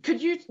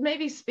could you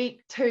maybe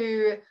speak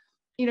to,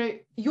 you know,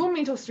 your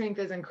mental strength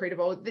is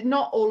incredible.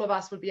 Not all of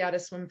us would be able to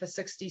swim for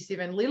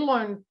 67, let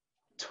alone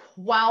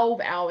 12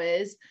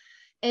 hours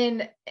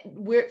and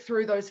work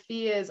through those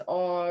fears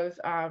of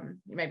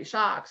maybe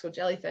sharks or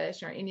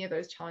jellyfish or any of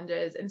those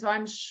challenges. And so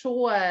I'm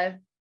sure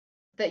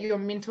that your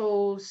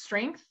mental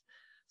strength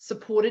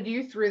supported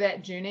you through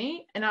that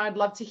journey. And I'd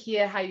love to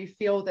hear how you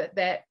feel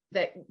that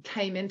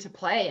came into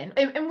play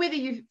and whether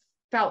you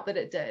felt that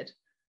it did.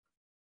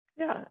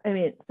 Yeah, I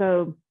mean,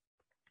 so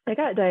I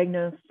got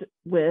diagnosed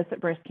with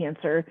breast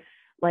cancer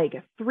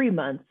like 3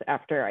 months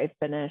after I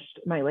finished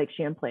my Lake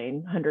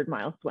Champlain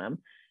 100-mile swim.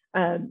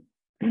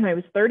 I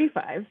was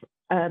 35.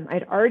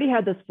 I'd already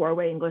had this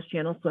 4-way English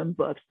Channel swim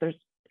booked. There's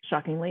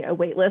shockingly a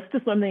wait list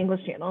to swim the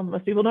English Channel.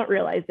 Most people don't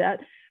realize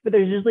that, but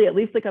there's usually at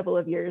least a couple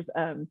of years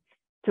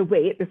to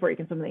wait before you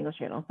can swim the English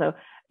Channel. So,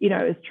 you know,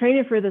 I was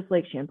training for this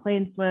Lake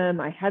Champlain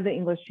swim. I had the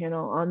English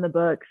Channel on the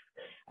books,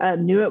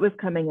 knew it was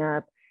coming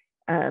up.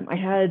 I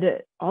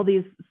had all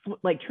these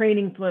like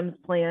training swims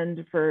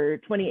planned for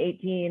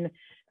 2018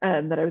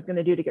 that I was going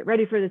to do to get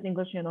ready for this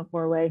English Channel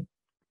 4-way.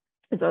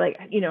 And so like,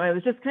 you know, I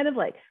was just kind of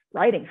like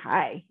riding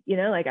high, you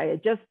know, like I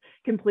had just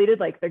completed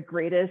like the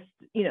greatest,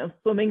 you know,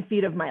 swimming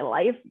feat of my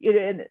life,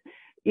 and,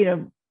 you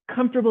know,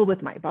 comfortable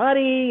with my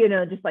body, you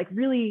know, just like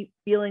really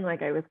feeling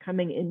like I was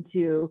coming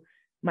into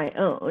my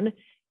own.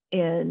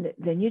 And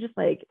then you just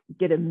like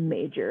get a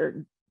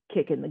major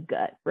kick in the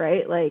gut,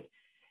 right? Like,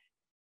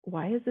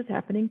 why is this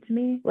happening to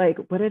me? Like,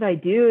 what did I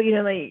do? You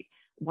know, like,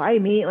 why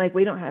me? Like,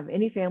 we don't have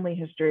any family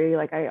history.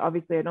 Like, I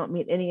don't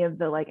meet any of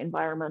the like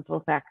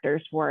environmental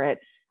factors for it.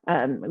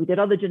 We did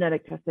all the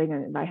genetic testing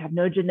and I have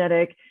no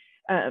genetic,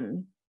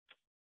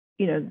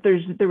 you know,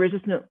 there was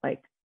just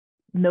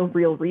no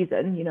real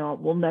reason, you know,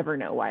 we'll never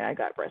know why I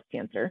got breast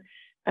cancer.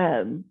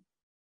 And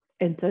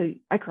so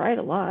I cried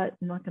a lot.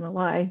 I'm not going to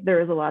lie. There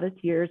was a lot of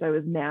tears. I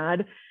was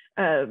mad,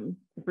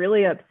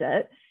 really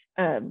upset,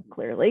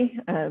 clearly.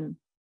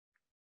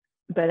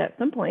 But at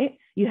some point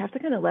you have to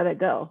kind of let it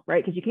go,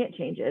 right? Because you can't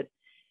change it.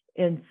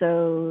 And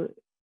so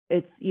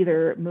it's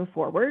either move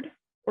forward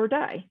or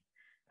die.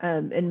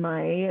 And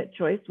my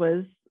choice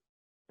was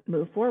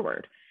move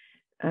forward.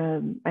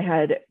 I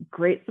had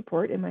great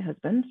support in my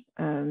husband.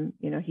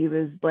 You know, he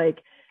was like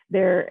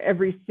there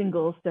every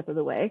single step of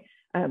the way.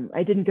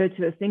 I didn't go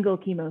to a single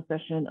chemo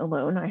session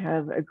alone. I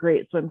have a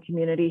great swim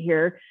community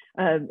here.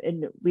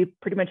 And we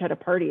pretty much had a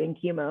party in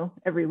chemo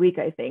every week,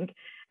 I think.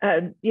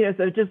 You know,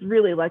 so just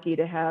really lucky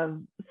to have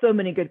so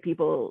many good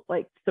people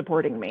like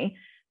supporting me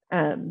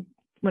when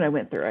I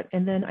went through it.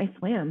 And then I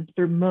swam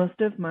through most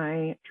of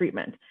my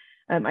treatment.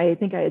 I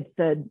think I had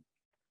said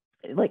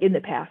like in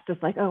the past,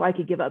 just like, oh, I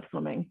could give up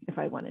swimming if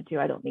I wanted to,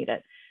 I don't need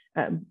it.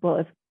 Well,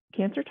 if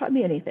cancer taught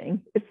me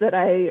anything, it's that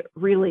I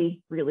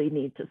really, really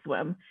need to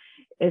swim.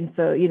 And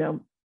so, you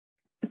know,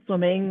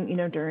 swimming, you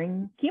know,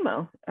 during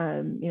chemo,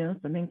 you know,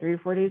 swimming 3 or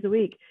 4 days a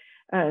week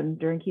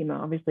during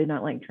chemo, obviously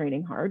not like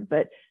training hard,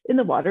 but in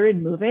the water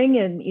and moving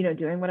and, you know,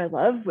 doing what I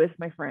love with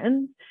my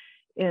friends.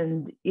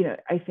 And, you know,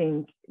 I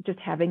think just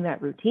having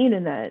that routine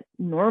and that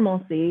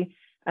normalcy,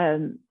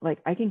 like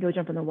I can go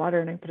jump in the water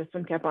and I put a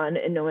swim cap on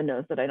and no one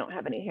knows that I don't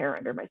have any hair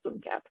under my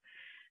swim cap.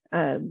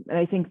 And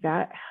I think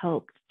that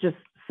helped just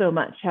so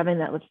much, having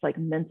that just like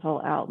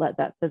mental outlet,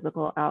 that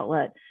physical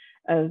outlet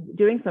of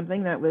doing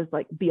something that was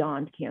like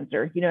beyond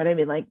cancer. You know what I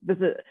mean? Like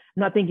I'm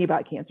not thinking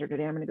about cancer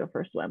today. I'm going to go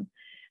for a swim.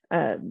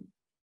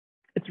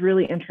 It's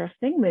really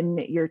interesting when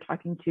you're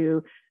talking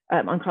to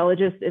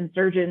oncologists and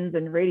surgeons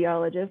and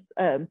radiologists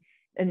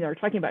and you're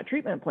talking about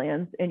treatment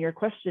plans and your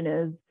question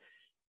is,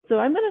 so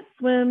I'm going to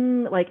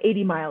swim like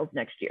 80 miles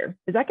next year.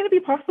 Is that going to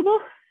be possible?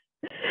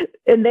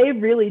 And they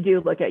really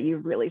do look at you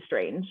really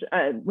strange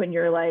when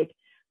you're like,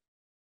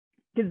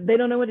 because they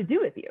don't know what to do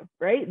with you,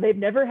 right? They've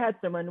never had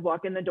someone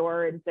walk in the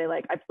door and say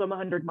like, I've swum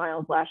 100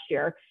 miles last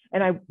year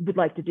and I would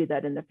like to do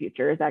that in the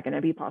future. Is that going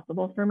to be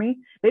possible for me?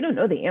 They don't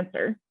know the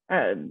answer.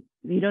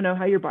 You don't know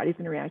how your body's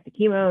going to react to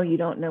chemo. You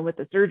don't know what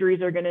the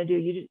surgeries are going to do.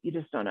 You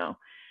just don't know.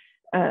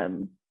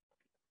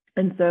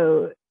 And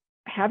so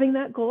having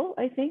that goal,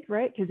 I think,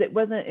 right? Because it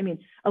wasn't, I mean,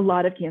 a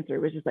lot of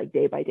cancer was just like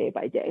day by day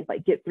by day,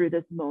 like get through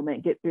this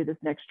moment, get through this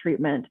next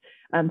treatment.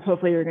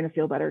 Hopefully you're going to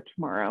feel better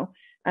tomorrow.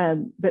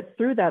 But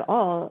through that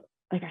all,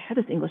 like I had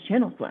this English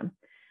Channel swim,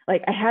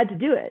 like I had to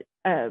do it.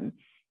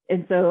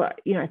 And so,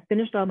 you know, I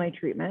finished all my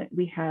treatment.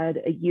 We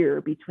had a year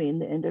between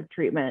the end of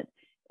treatment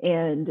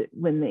and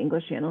when the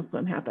English Channel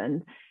swim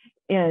happened.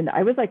 And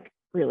I was like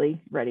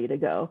really ready to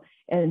go.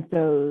 And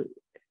so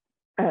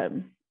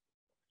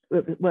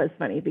it was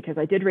funny because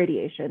I did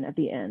radiation at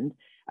the end.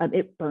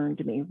 It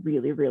burned me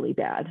really, really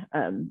bad.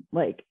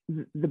 Like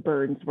the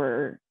burns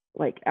were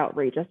like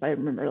outrageous. I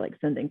remember like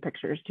sending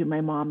pictures to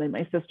my mom and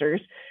my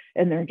sisters,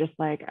 and they're just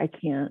like, I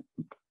can't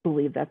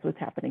believe that's what's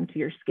happening to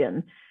your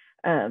skin.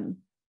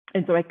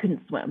 And so I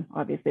couldn't swim,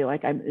 obviously,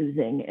 like I'm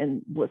oozing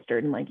and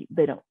blistered, and like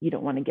you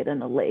don't want to get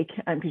in a lake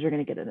because you're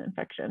going to get an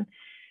infection.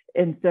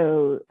 And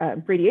so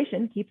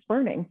radiation keeps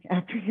burning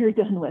after you're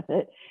done with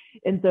it.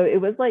 And so it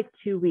was like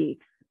 2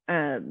 weeks.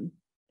 And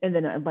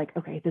then I'm like,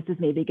 okay, this is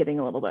maybe getting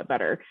a little bit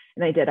better.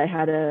 And I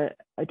had a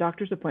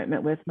doctor's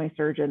appointment with my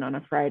surgeon on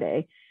a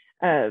Friday.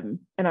 And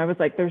I was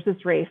like, there's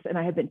this race, and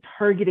I had been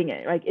targeting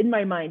it like in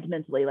my mind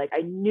mentally, like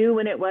I knew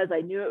when it was,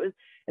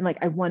 and like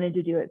I wanted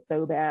to do it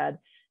so bad.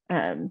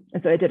 And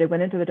so I did. I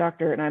went into the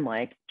doctor and I'm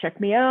like, check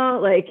me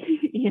out, like,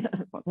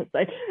 on the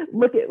side,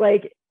 look at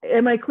like,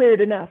 am I cleared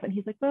enough? And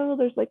he's like, well,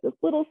 there's like this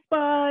little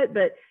spot,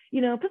 but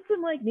put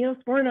some like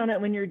Neosporin on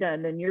it when you're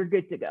done, and you're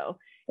good to go.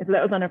 And so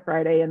that was on a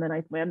Friday, and then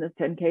I swam this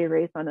 10K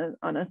race on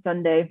a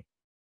Sunday.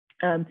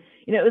 It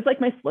was like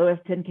my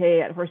slowest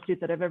 10K at Horseshoe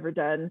that I've ever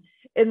done,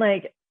 and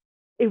like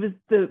it was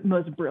the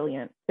most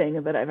brilliant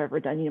thing that I've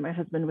ever done. My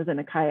husband was in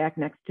a kayak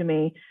next to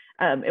me,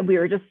 and we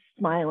were just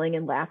smiling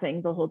and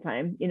laughing the whole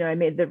time. I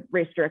made the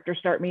race director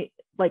start me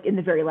like in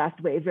the very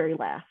last wave, very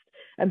last,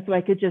 so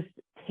I could just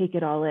take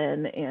it all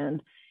in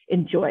and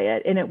enjoy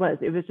it. And it was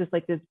just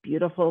like this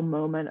beautiful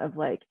moment of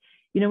like,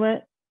 you know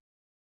what?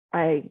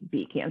 I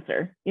beat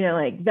cancer.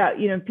 Like that.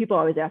 People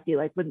always ask you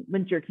like,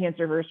 when's your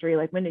cancer anniversary?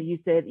 Like, when did you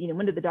say?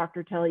 When did the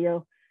doctor tell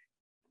you?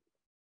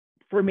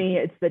 For me,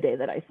 it's the day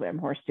that I swam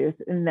Horseshoe,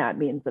 and that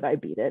means that I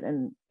beat it,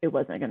 and it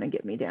wasn't going to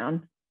get me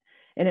down,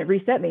 and it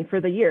reset me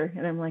for the year.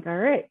 And I'm like, all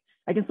right,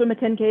 I can swim a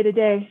 10K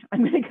today.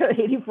 I'm going to go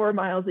 84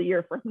 miles a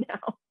year from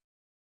now.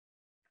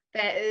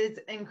 That is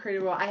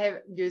incredible. I have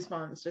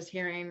goosebumps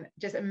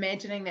just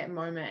imagining that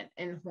moment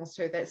in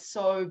Horseshoe. That's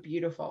so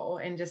beautiful,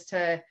 and just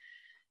to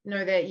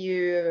know that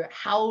you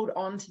held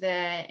on to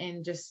that,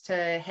 and just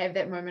to have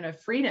that moment of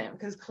freedom,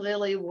 because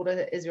clearly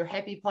water is your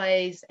happy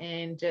place,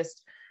 and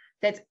just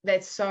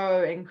that's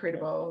so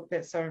incredible.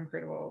 That's so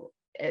incredible.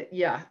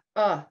 Yeah.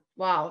 Oh,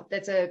 wow.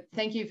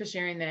 Thank you for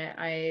sharing that.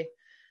 I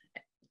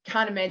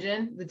can't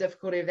imagine the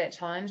difficulty of that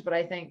challenge, but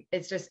I think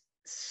it's just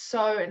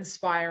so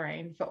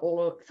inspiring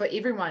for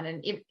everyone.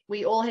 And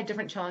we all had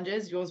different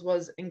challenges. Yours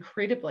was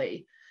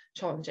incredibly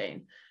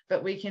challenging,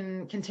 but we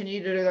can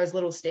continue to do those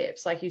little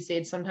steps. Like you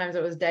said, sometimes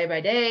it was day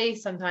by day.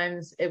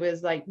 Sometimes it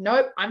was like,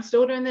 nope, I'm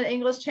still doing the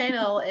English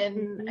Channel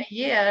in a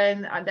year,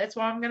 and that's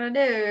what I'm going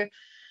to do.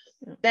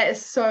 That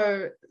is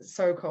so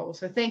cool.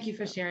 So thank you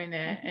for sharing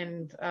that.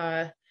 And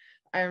I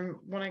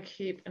want to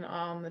keep an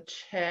eye on the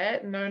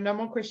chat. No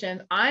more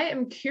questions. I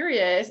am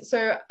curious.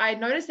 So I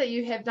noticed that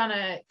you have done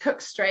a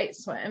Cook Strait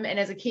swim, and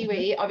as a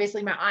Kiwi,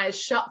 obviously my eyes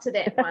shot to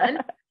that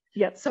one.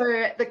 Yep.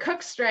 So the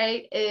Cook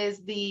Strait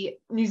is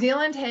New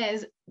Zealand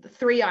has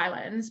 3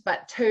 islands,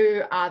 but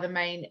 2 are the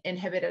main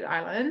inhabited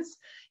islands.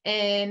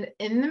 And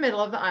in the middle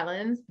of the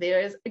islands,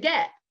 there is a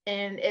gap.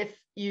 And if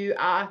you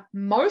are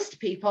most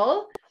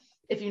people,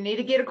 if you need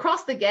to get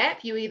across the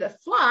gap, you either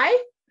fly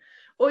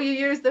or you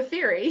use the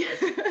ferry,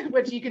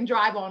 which you can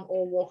drive on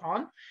or walk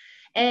on.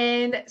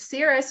 And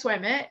Sarah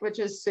swam it, which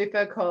is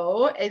super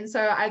cool. And so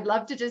I'd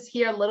love to just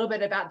hear a little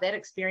bit about that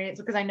experience,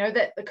 because I know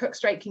that the Cook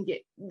Strait can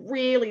get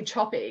really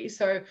choppy.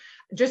 So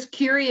just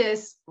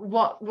curious,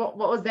 what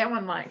was that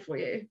one like for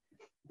you?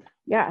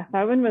 Yeah,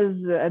 that one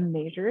was a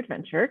major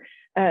adventure.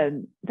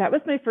 That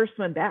was my first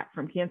swim back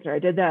from cancer. I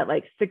did that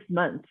like 6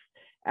 months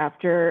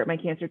after my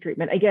cancer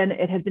treatment. Again,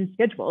 it had been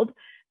scheduled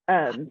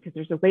because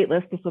there's a wait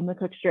list to swim the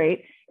Cook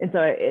Strait. And so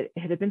it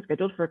had been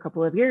scheduled for a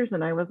couple of years.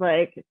 And I was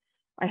like,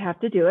 I have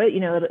to do it.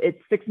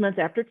 It's 6 months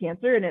after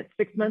cancer, and it's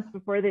 6 months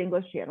before the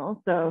English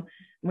Channel. So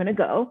I'm going to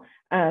go.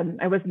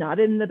 I was not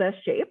in the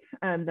best shape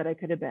that I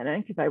could have been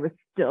in, because I was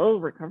still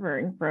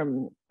recovering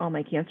from all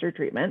my cancer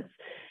treatments.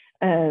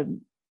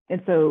 And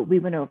so we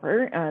went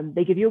over.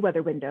 They give you a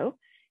weather window.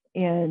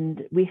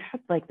 And we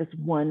had like this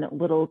one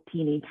little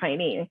teeny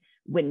tiny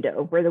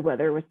window where the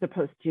weather was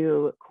supposed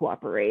to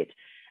cooperate.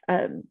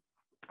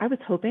 I was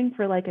hoping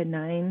for like a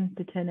 9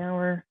 to 10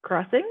 hour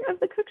crossing of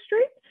the Cook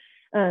Strait.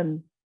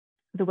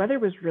 The weather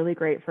was really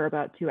great for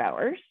about 2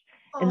 hours,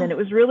 and then it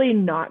was really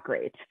not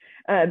great.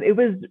 It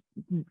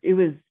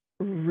was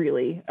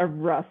really a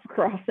rough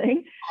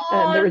crossing.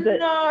 There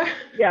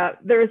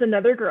was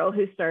another girl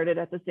who started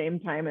at the same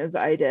time as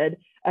I did.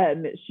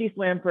 She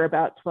swam for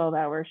about 12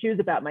 hours. She was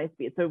about my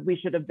speed, so we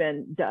should have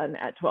been done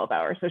at 12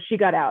 hours. So she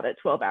got out at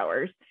 12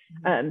 hours.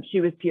 She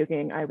was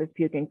puking. I was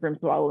puking from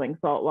swallowing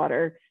salt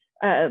water.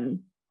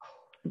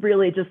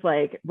 Really just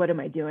like, what am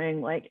I doing?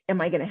 Like,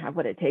 am I going to have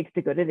what it takes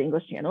to go to the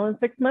English Channel in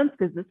 6 months?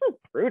 Because this is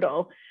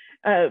brutal.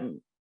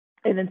 And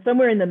then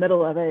somewhere in the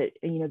middle of it,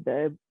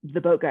 the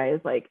boat guy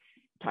is like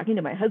talking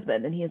to my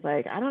husband, and he's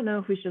like, I don't know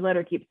if we should let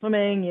her keep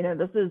swimming.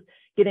 This is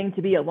getting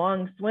to be a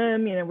long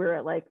swim. We're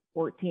at like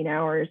 14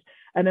 hours.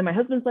 And then my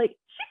husband's like,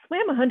 she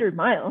swam 100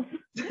 miles.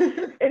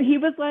 And he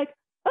was like,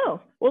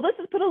 oh, well, let's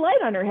just put a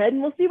light on her head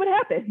and we'll see what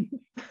happens.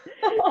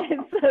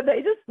 And so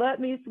they just let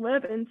me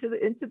swim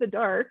into the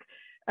dark.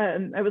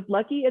 I was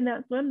lucky in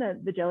that swim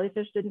that the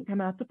jellyfish didn't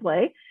come out to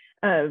play.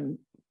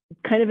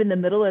 Kind of in the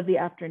middle of the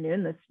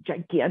afternoon, this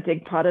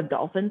gigantic pod of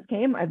dolphins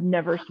came. I've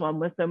never swum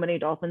with so many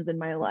dolphins in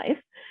my life.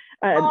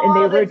 And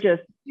they were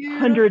just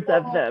hundreds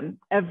of them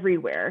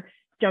everywhere,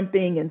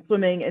 jumping and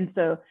swimming. And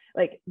so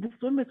like the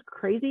swim was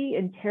crazy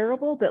and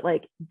terrible, but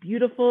like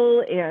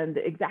beautiful and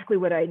exactly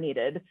what I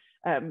needed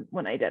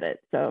when I did it.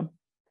 So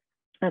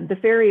the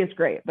ferry is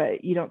great,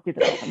 but you don't see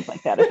the dolphins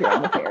like that if you're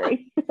on the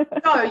ferry.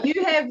 No,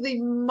 you have the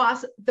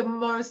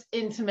most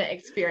intimate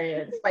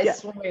experience by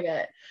swimming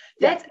it.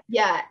 That's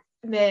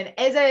man,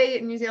 as a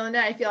New Zealander,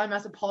 I feel I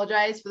must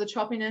apologize for the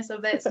choppiness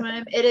of that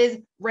swim. It is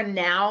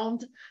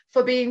renowned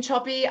for being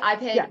choppy. I've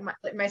had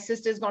my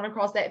sister's gone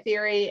across that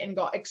ferry and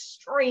got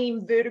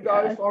extreme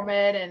vertigo from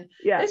it, and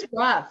it's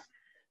rough.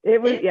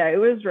 It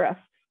was rough.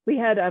 We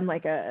had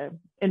like a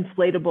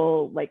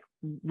inflatable like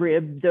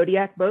rib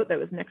Zodiac boat that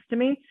was next to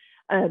me,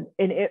 and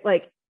it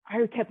like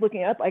I kept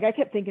looking up, like I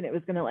kept thinking it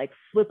was gonna like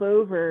flip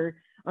over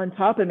on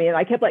top of me, and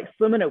I kept like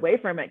swimming away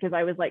from it because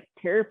I was like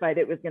terrified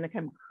it was going to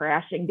come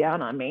crashing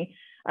down on me.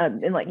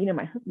 And like, you know,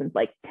 my husband's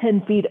like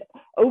 10 feet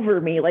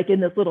over me, like in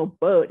this little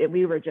boat, and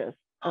we were just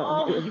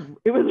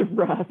it was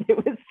rough. It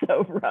was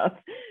so rough.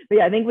 But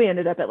yeah, I think we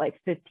ended up at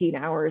like 15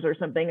 hours or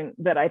something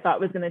that I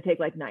thought was going to take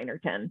like 9 or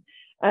 10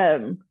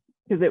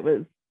 because it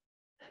was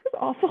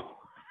awful.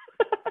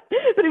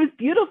 But it was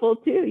beautiful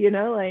too, you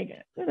know, like,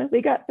 you know,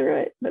 we got through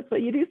it. That's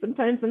what you do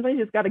sometimes. Sometimes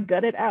you just got to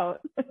gut it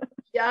out.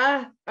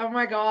 Yeah. Oh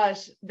my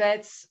gosh.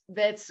 That's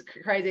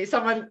crazy.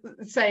 Someone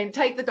saying,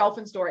 take the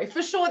dolphin story.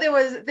 For sure there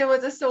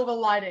was a silver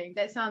lining.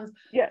 That sounds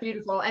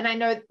beautiful. And I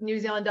know New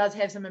Zealand does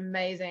have some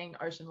amazing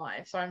ocean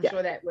life. So I'm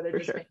sure that would have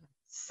just been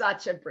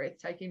such a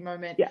breathtaking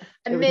moment. Yeah.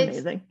 It was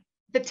amazing.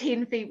 The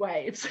 10 feet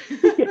waves.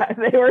 Yeah,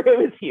 it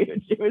was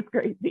huge. It was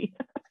crazy.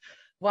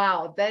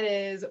 Wow, that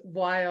is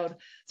wild.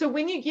 So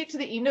when you get to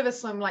the end of a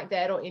swim like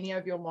that, or any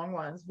of your long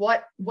ones,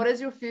 what is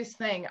your first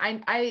thing?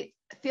 I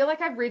feel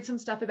like I've read some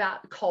stuff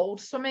about cold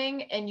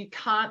swimming and you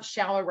can't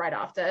shower right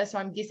after. So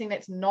I'm guessing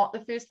that's not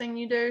the first thing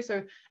you do. So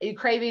are you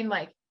craving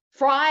like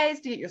fries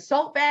to get your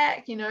salt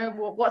back? You know,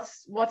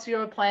 what's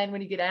your plan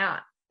when you get out?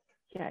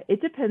 Yeah,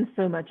 it depends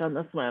so much on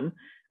the swim.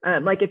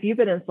 Like if you've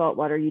been in salt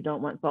water, you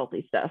don't want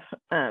salty stuff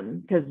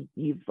because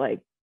you've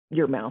like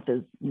your mouth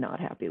is not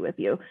happy with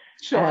you.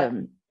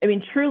 Sure. I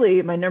mean,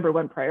 truly, my number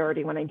one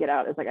priority when I get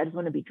out is like, I just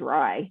want to be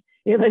dry.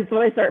 You know, that's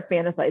what I start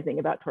fantasizing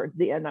about towards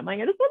the end. I'm like,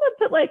 I just want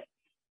to put like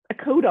a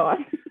coat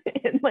on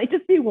and like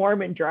just be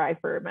warm and dry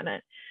for a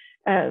minute.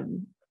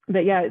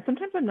 But yeah,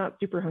 sometimes I'm not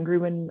super hungry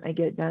when I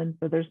get done.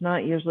 So there's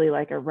not usually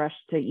like a rush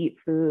to eat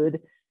food.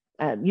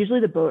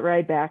 Usually the boat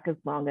ride back is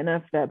long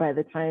enough that by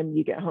the time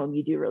you get home,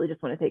 you do really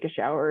just want to take a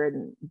shower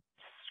and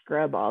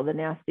scrub all the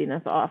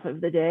nastiness off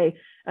of the day,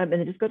 and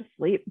then just go to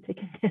sleep and take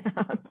a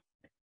nap.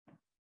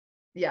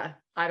 Yeah,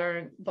 I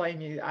don't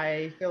blame you.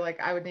 I feel like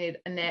I would need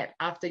a nap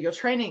after your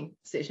training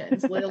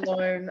sessions, let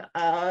alone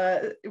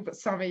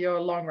some of your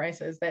long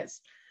races.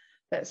 That's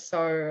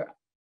so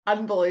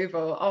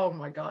unbelievable. Oh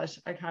my gosh,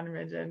 I can't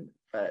imagine.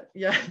 But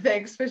yeah,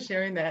 thanks for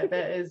sharing that.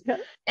 That is,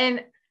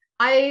 and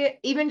I,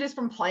 even just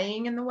from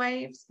playing in the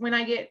waves, when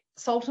I get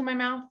salt in my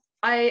mouth,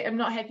 I am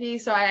not happy.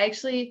 So I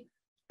actually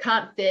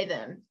can't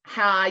fathom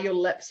how your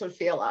lips would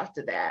feel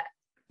after that.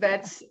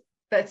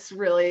 That's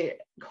really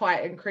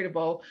quite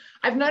incredible.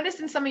 I've noticed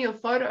in some of your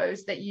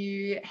photos that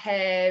you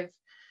have,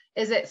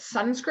 is it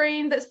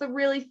sunscreen that's the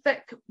really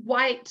thick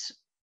white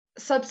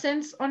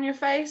substance on your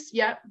face?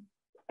 Yep.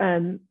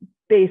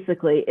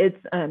 Basically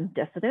it's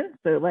Decedent,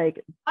 so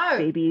like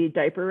baby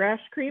diaper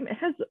rash cream. It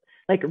has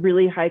like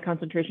really high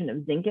concentration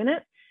of zinc in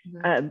it.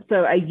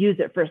 So I use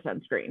it for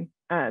sunscreen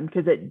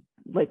because it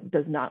like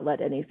does not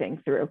let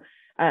anything through.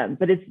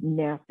 But it's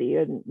nasty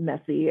and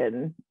messy,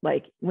 and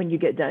like when you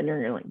get done,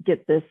 you're gonna like,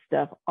 get this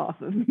stuff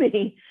off of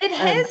me. It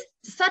has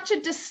such a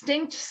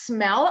distinct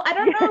smell. I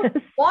don't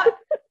know what,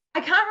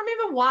 I can't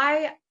remember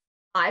why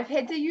I've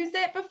had to use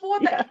that before,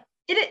 but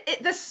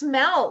it the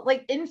smell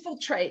like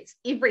infiltrates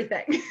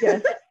everything.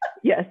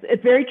 Yes,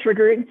 it's very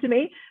triggering to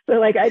me. So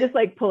like I just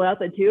like pull out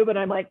the tube and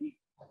I'm like,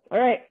 all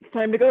right, it's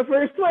time to go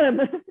for a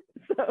swim.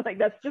 So like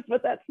that's just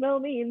what that smell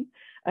means.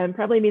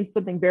 Probably means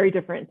something very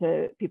different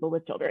to people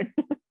with children.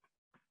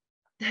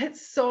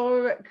 That's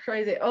so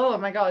crazy. Oh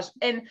my gosh.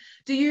 And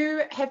do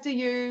you have to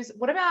use,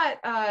 what about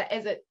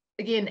as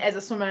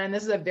a swimmer, and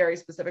this is a very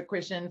specific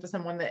question for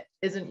someone that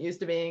isn't used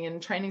to being in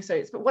training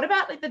suits, but what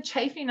about like the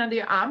chafing under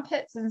your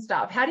armpits and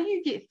stuff? How do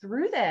you get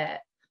through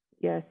that?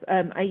 Yes,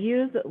 I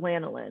use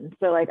lanolin.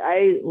 So like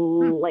I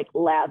like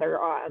lather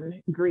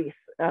on grease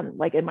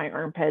like in my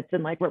armpits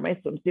and like where my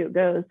swimsuit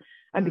goes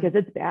because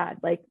it's bad.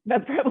 Like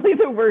that's probably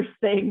the worst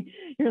thing.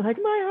 You're like,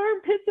 my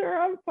armpits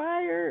are on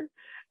fire.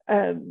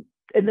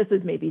 And this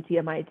is maybe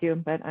TMI too,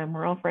 but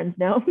we're all friends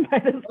now by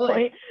this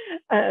point.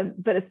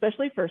 But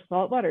especially for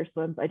saltwater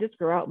swims, I just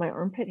grow out my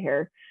armpit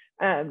hair.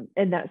 And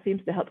that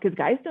seems to help because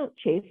guys don't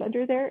chafe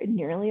under there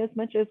nearly as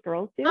much as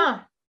girls do.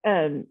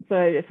 So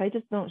if I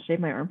just don't shave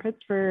my armpits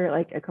for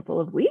like a couple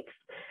of weeks,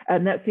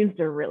 that seems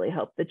to really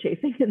help the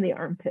chafing in the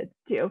armpits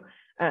too.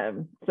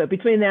 So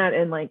between that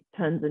and like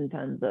tons and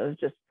tons of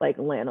just like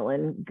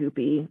lanolin,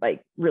 goopy,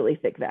 like really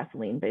thick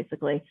Vaseline,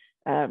 basically,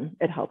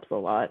 it helps a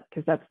lot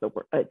because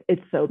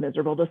it's so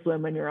miserable to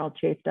swim when you're all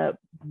chafed up.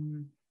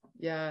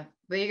 Yeah,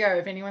 there you go.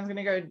 If anyone's going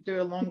to go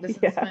do a long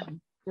distance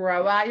swim,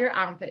 grow out your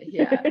armpit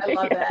here. I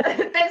love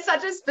that. That's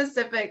such a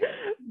specific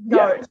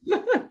note.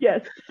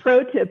 Yes,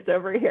 pro tips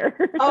over here.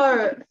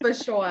 Oh, for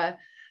sure.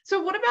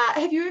 So what about,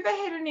 have you ever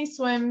had any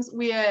swims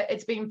where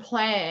it's been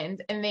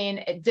planned and then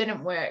it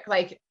didn't work?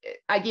 Like,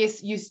 I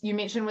guess you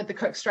mentioned with the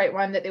Cook Strait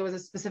one that there was a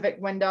specific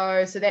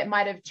window, so that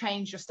might have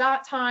changed your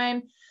start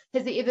time.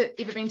 Has there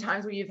ever been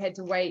times where you've had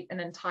to wait an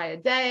entire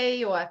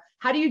day, or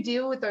how do you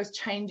deal with those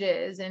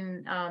changes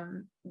and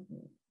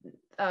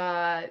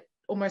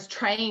almost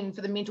train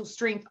for the mental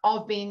strength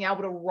of being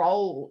able to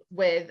roll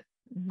with,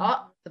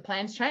 the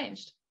plan's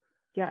changed?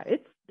 Yeah,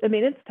 it's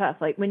tough.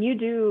 Like when you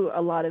do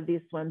a lot of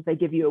these swims, they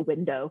give you a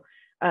window.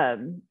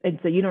 And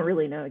so you don't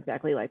really know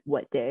exactly like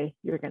what day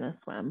you're going to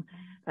swim.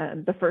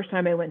 The first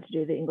time I went to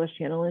do the English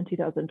Channel in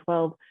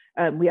 2012,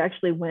 we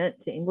actually went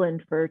to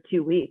England for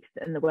 2 weeks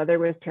and the weather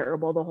was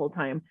terrible the whole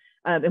time.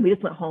 And we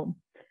just went home.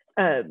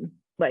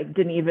 Like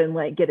didn't even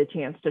like get a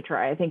chance to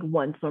try. I think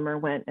one swimmer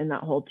went in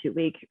that whole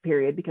 2-week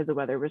period because the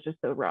weather was just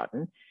so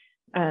rotten.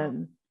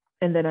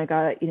 And then I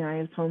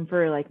was home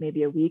for like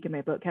maybe a week and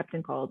my boat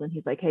captain called and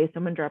he's like, hey,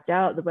 someone dropped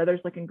out. The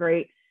weather's looking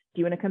great. Do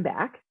you want to come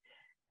back?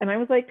 And I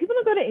was like, people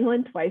don't go to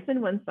England twice in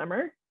one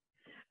summer.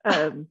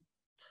 But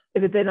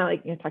then I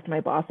talked to my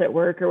boss at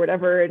work or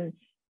whatever. And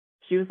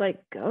she was like,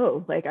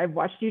 go, like, I've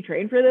watched you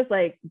train for this,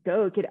 like,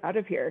 go get out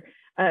of here.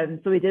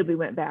 So we did, we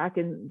went back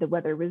and the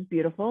weather was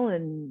beautiful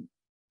and,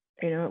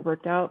 it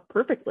worked out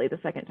perfectly the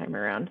second time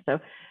around. So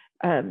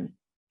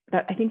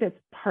I think that's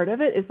part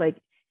of it is like,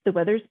 the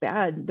weather's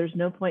bad. There's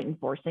no point in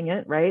forcing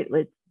it, right?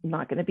 It's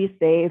not going to be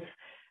safe.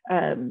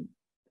 And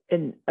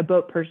a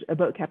boat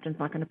captain's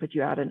not going to put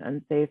you out in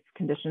unsafe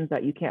conditions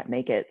that you can't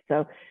make it.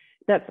 So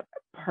that's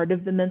part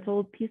of the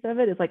mental piece of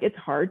it. Is like, it's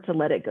hard to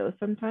let it go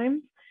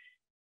sometimes,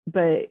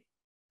 but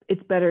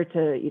it's better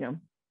to,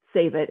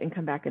 save it and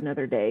come back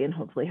another day and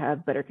hopefully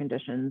have better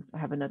conditions,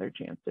 have another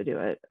chance to do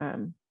it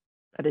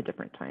at a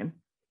different time.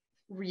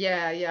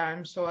 Yeah,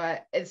 I'm sure.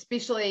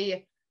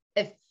 Especially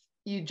if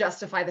you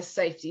justify the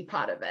safety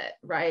part of it,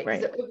 right?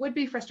 Because it would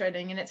be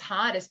frustrating and it's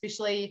hard,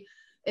 especially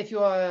if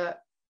your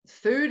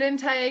food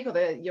intake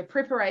or your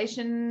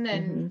preparation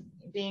and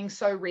being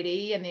so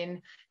ready and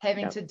then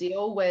having to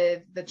deal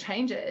with the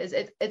changes.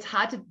 It's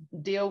hard to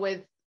deal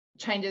with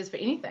changes for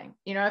anything.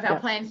 If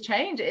our plans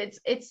change,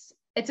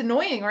 it's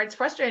annoying or it's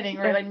frustrating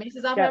or it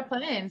messes up our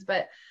plans.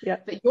 But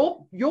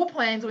your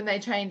plans when they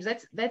change,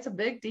 that's a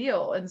big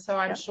deal. And so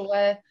I'm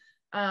sure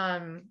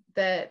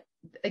that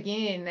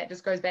again, that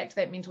just goes back to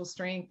that mental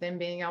strength and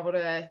being able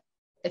to,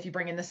 if you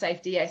bring in the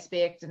safety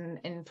aspect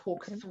and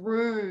talk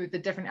through the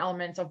different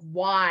elements of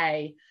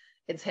why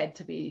it's had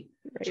to be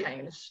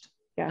changed.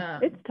 Yeah,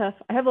 it's tough.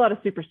 I have a lot of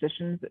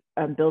superstitions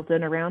built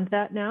in around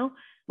that now.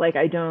 Like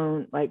I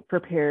don't like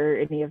prepare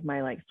any of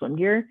my like swim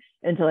gear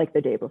until like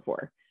the day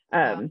before.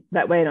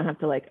 That way I don't have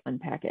to like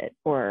unpack it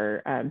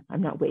or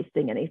I'm not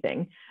wasting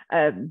anything.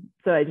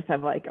 So I just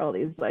have like all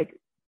these like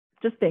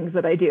just things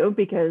that I do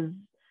because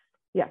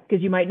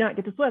you might not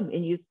get to swim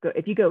and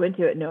if you go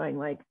into it knowing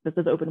like this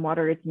is open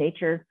water, it's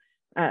nature,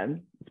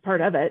 it's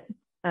part of it.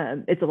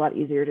 It's a lot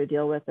easier to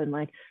deal with than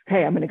like,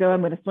 hey, I'm going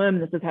to swim.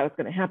 This is how it's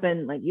going to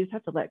happen. Like you just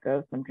have to let go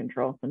of some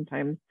control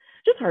sometimes.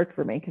 It's just hard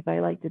for me because I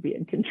like to be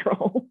in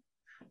control.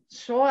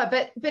 Sure.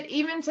 But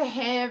even to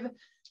have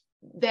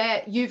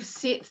that, you've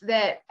set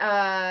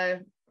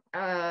that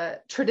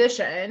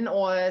tradition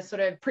or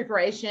sort of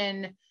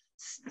preparation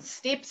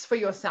steps for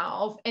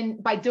yourself.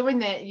 And by doing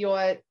that,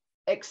 you're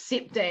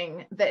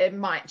accepting that it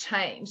might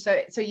change.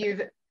 So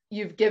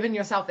you've given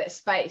yourself that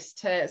space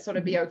to sort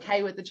of be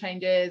okay with the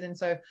changes. And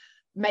so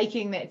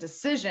making that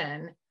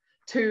decision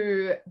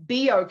to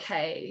be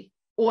okay,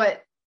 or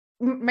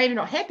maybe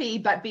not happy,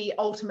 but be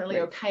ultimately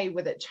okay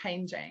with it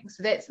changing.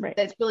 So that's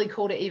really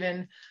cool to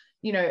even,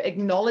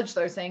 acknowledge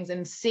those things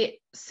and set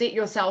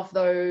yourself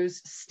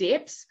those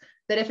steps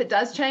that if it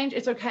does change,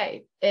 it's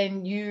okay.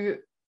 And you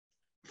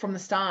from the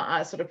start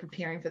are sort of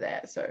preparing for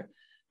that. So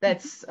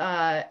that's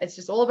it's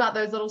just all about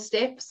those little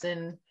steps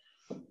and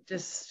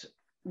just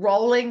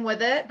rolling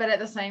with it, but at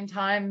the same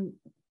time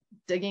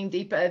digging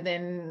deeper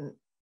than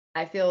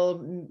I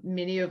feel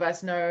many of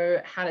us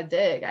know how to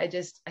dig. I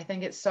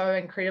think it's so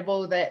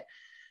incredible that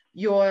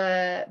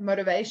your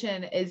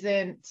motivation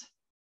isn't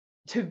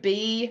to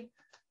be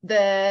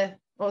the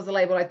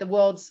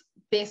world's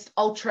best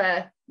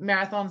ultra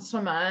marathon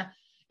swimmer.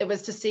 It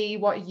was to see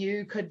what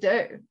you could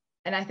do.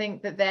 And I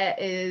think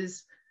that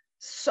is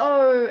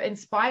so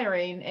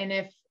inspiring.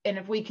 And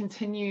if we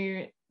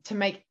continue to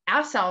make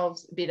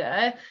ourselves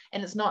better,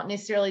 and it's not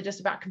necessarily just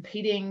about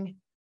competing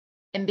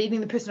and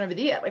beating the person over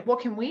there, like what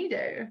can we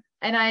do?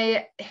 And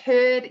I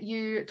heard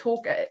you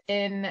talk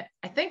in,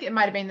 I think it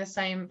might have been the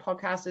same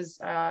podcast as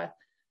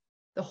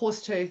the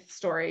horse tooth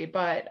story,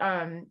 but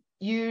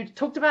you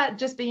talked about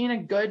just being a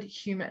good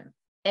human,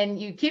 and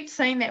you kept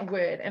saying that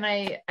word, and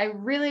I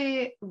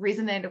really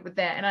resonated with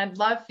that. And I'd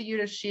love for you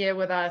to share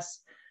with us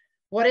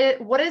what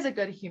is a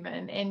good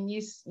human. And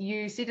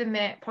you said in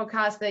that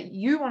podcast that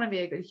you want to be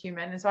a good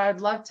human, and so I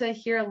would love to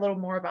hear a little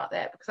more about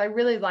that, because I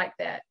really like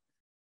that.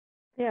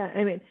 Yeah,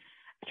 I mean,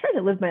 I try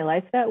to live my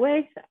life that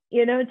way.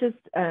 You know, just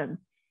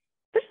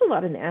there's a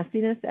lot of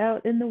nastiness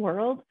out in the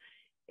world,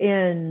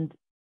 and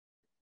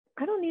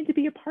I don't need to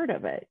be a part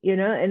of it, you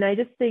know? And I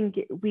just think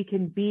we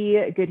can be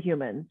good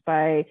humans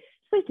by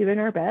just like doing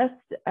our best.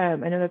 I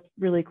know that's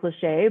really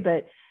cliche,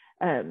 but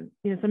you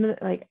know, some of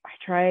the, like, I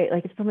try,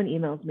 like if someone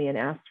emails me and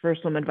asks for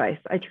some advice,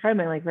 I try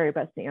my like very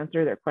best to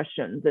answer their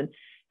questions and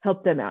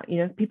help them out. You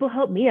know, people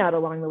helped me out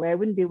along the way. I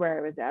wouldn't be where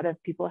I was at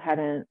if people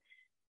hadn't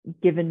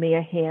given me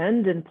a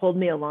hand and pulled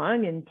me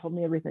along and told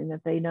me everything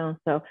that they know.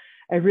 So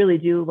I really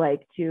do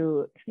like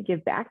to kind of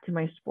give back to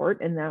my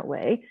sport in that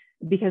way,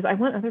 because I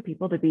want other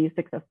people to be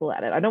successful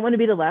at it. I don't want to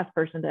be the last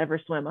person to ever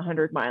swim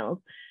 100 miles.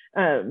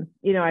 You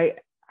know, I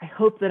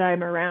hope that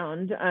I'm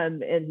around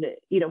and,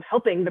 you know,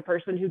 helping the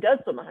person who does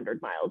swim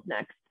 100 miles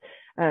next,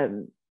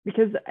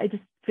 because I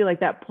just feel like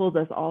that pulls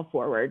us all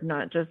forward,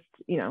 not just,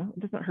 you know, it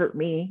doesn't hurt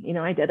me. You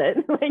know, I did it.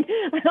 Like,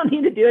 I don't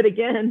need to do it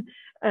again.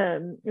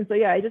 And so,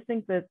 yeah, I just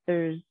think that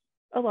there's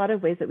a lot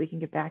of ways that we can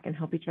get back and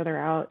help each other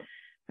out.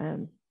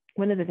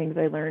 One of the things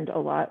I learned a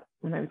lot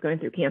when I was going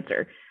through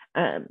cancer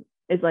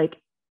is like,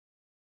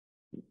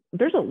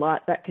 there's a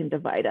lot that can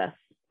divide us,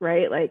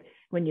 right? Like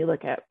when you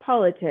look at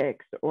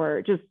politics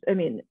or just, I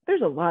mean,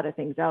 there's a lot of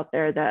things out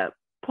there that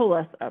pull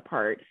us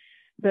apart.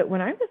 But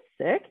when I was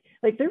sick,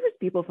 like there was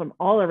people from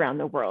all around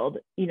the world,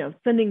 you know,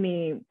 sending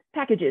me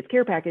packages,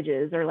 care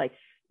packages, or like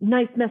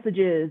nice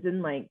messages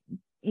and like,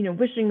 you know,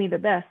 wishing me the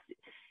best.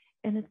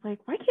 And it's like,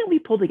 why can't we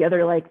pull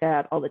together like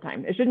that all the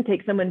time? It shouldn't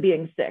take someone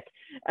being sick.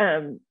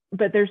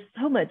 But there's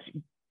so much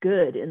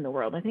good in the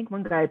world. I think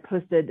one guy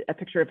posted a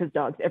picture of his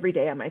dogs every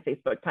day on my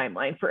Facebook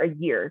timeline for a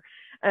year.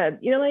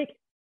 You know, like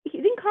it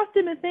didn't cost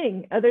him a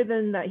thing other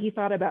than that he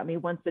thought about me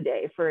once a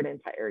day for an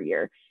entire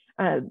year.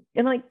 And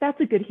like, that's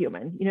a good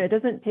human. You know, it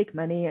doesn't take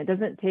money. It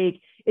doesn't take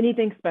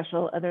anything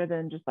special other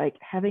than just like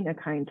having a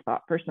kind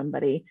thought for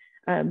somebody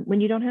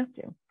when you don't have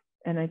to.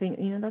 And I think,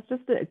 you know, that's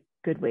just a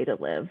good way to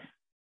live.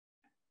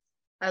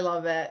 I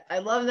love that. I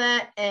love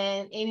that.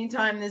 And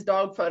anytime there's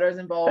dog photos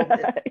involved,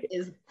 it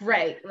is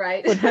great,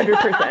 right?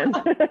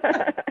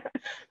 100%.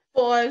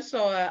 For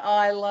sure. Oh,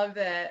 I love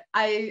that.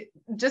 I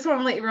just want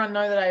to let everyone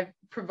know that I've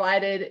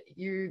provided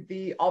you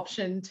the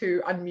option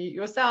to unmute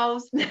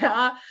yourselves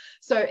now.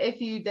 So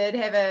if you did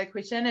have a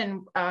question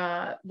and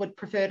would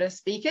prefer to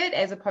speak it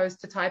as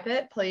opposed to type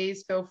it,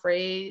 please feel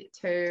free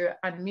to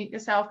unmute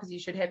yourself, because you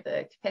should have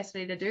the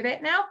capacity to do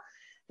that now.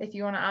 If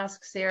you want to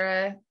ask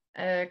Sarah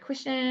a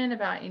question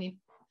about any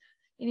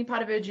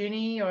part of her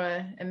journey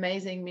or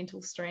amazing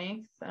mental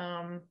strength.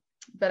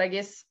 But I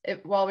guess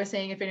while we're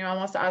seeing if anyone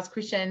wants to ask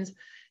questions,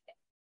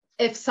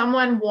 if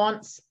someone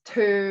wants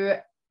to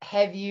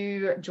have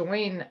you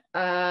join, you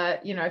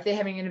know, if they're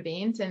having an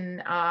event,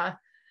 and I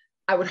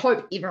would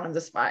hope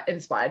everyone's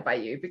inspired by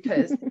you,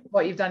 because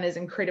what you've done is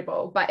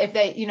incredible. But if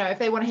they, you know, if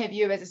they want to have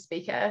you as a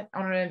speaker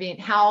on an event,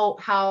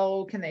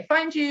 how can they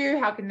find you?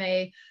 How can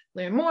they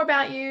learn more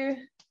about you?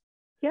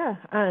 Yeah,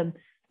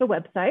 the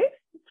website.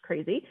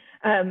 Crazy.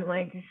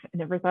 Like I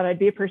never thought I'd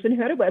be a person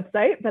who had a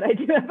website, but I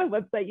do have a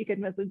website. You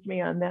can message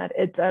me on that.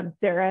 It's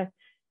Sarah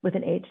with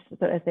an H,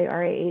 so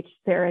SARAH,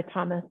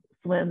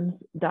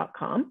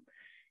 SarahThomasSwims.com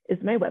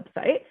is my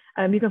website.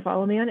 You can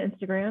follow me on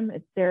Instagram.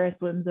 It's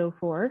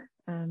SarahSwims04.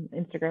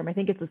 Instagram, I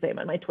think it's the same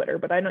on my Twitter,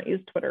 but I don't use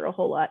Twitter a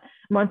whole lot.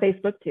 I'm on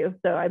Facebook too,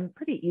 so I'm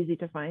pretty easy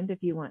to find if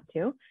you want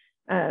to.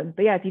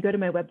 But yeah, if you go to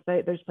my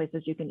website, there's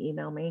places you can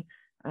email me.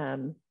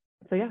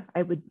 So yeah,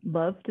 I would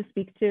love to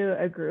speak to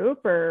a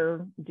group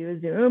or do a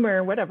Zoom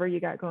or whatever you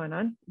got going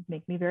on. It'd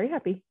make me very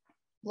happy.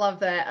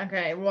 Love that.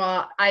 Okay.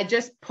 Well, I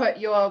just put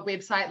your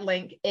website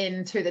link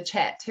into the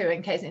chat too,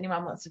 in case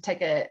anyone wants to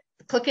click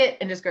it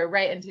and just go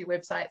right into your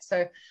website.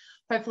 So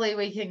hopefully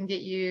we can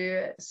get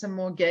you some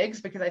more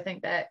gigs, because I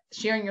think that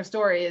sharing your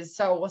story is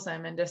so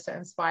awesome, and just to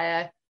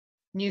inspire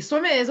new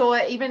swimmers, or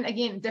even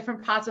again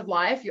different parts of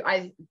life.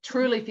 I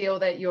truly feel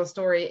that your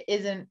story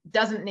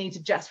doesn't need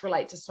to just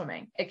relate to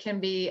swimming. It can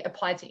be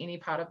applied to any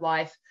part of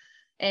life.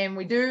 And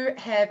we do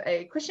have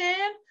a question: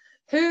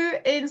 who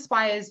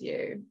inspires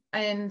you?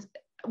 And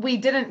we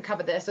didn't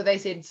cover this, so they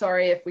said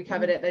sorry if we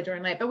covered it, they're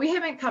doing late, but we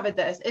haven't covered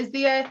this. Is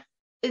there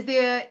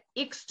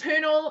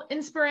external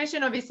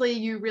inspiration? Obviously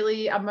you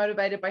really are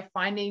motivated by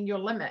finding your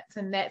limits,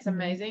 and that's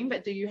amazing,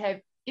 but do you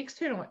have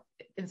external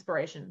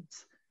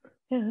inspirations?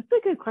 Yeah, that's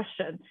a good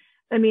question.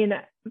 I mean,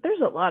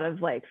 there's a lot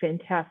of like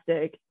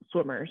fantastic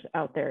swimmers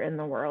out there in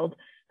the world.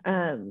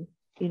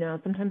 You know,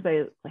 sometimes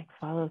I like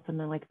follow some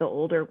of like the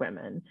older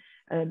women,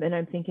 and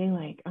I'm thinking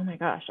like, oh my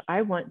gosh,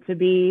 I want to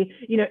be,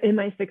 you know, in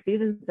my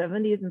 60s and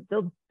 70s and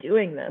still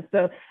doing this.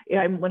 So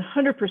yeah, I'm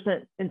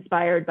 100%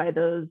 inspired by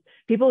those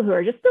people who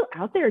are just still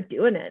out there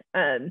doing it.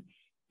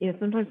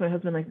 sometimes my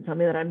husband likes to tell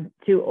me that I'm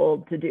too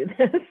old to do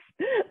this.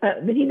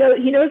 But he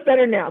knows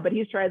better now, but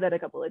he's tried that a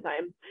couple of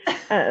times.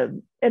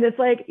 And it's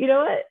like, you know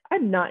what?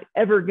 I'm not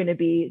ever going to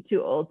be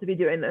too old to be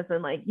doing this.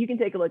 And like, you can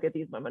take a look at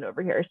these women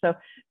over here. So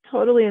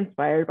totally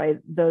inspired by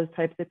those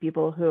types of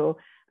people who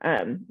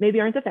maybe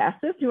aren't the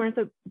fastest, who aren't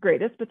the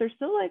greatest, but they're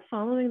still like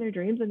following their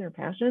dreams and their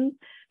passions.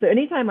 So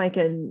anytime I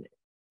can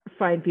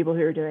find people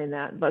who are doing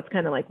that, that's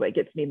kind of like what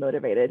gets me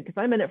motivated, because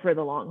I'm in it for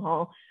the long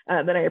haul.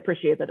 And I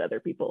appreciate that other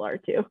people are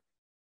too.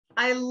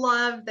 I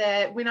love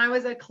that. When I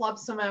was a club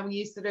swimmer,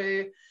 we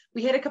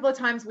had a couple of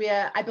times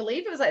where I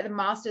believe it was like the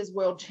Masters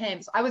World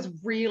Champs. I was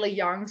really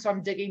young, so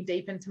I'm digging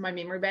deep into my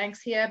memory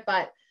banks here,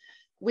 but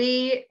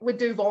we would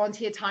do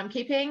volunteer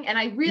timekeeping. And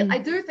I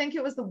do think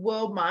it was the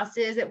World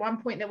Masters at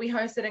one point that we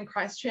hosted in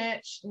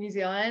Christchurch, New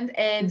Zealand.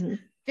 And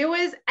there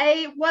was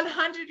a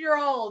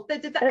 100-year-old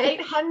that did the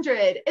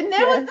 800. And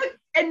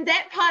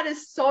that part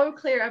is so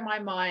clear in my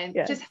mind,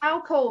 just how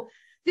cool.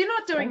 They're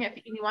not doing it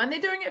for anyone. They're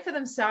doing it for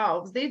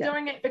themselves. They're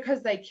doing it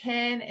because they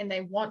can and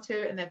they want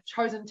to and they've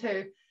chosen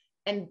to.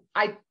 And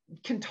I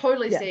can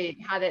totally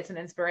see how that's an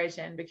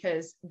inspiration,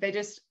 because they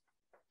just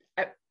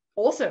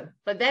awesome.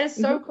 Like, that is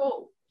so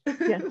cool.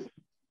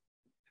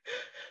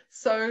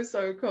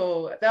 So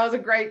cool. That was a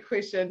great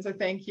question. So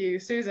thank you,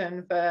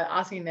 Susan, for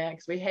asking that,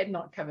 because we had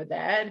not covered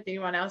that. If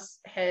anyone else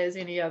has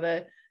any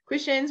other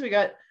questions, we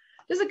got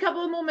just a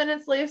couple of more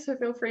minutes left, so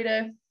feel free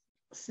to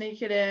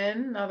sneak it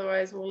in.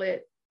 Otherwise, we'll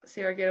let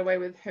Sarah get away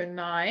with her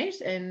night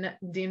in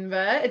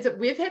Denver.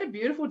 We've had a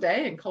beautiful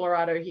day in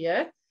Colorado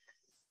here.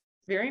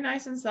 Very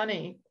nice and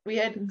sunny. We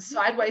had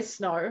sideways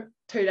snow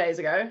 2 days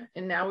ago,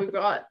 and now we've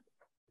got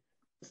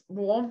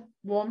warm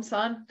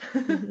sun.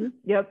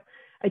 Yep.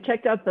 I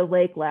checked out the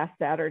lake last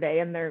Saturday,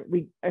 and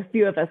a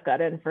few of us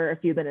got in for a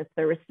few minutes.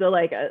 There was still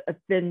like a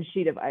thin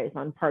sheet of ice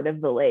on part of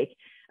the lake.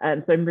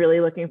 So I'm really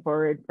looking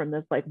forward from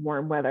this like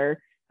warm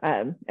weather.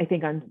 I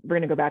think we're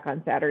going to go back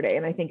on Saturday,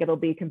 and I think it'll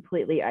be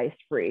completely ice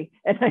free.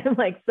 And I'm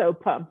like so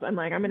pumped. I'm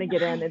like, I'm going to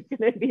get in. It's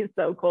going to be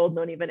so cold.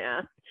 Don't even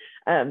ask.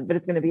 But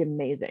it's going to be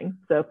amazing.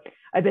 So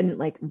I've been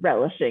like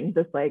relishing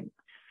this like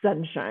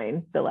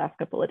sunshine the last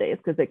couple of days,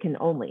 because it can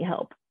only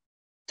help.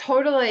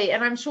 Totally.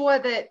 And I'm sure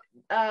that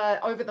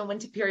over the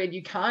winter period,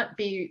 you can't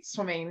be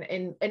swimming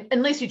in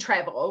unless you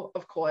travel,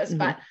 of course,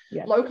 but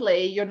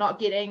locally, you're not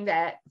getting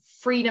that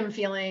freedom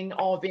feeling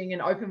of being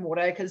in open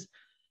water, because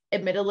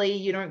admittedly,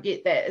 you don't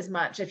get that as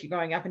much if you're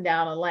going up and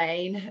down a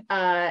lane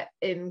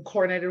in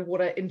chlorinated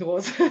water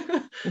indoors.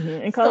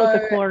 And call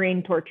it the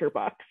chlorine torture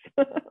box.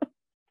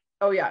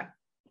 Oh yeah,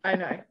 I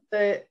know.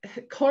 The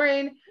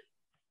chlorine,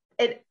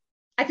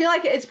 I feel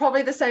like it's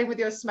probably the same with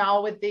your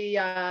smell with the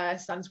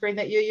sunscreen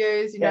that you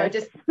use, it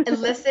just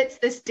elicits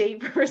this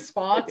deep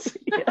response.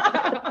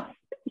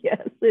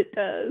 Yes, it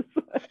does.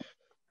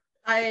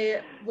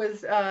 I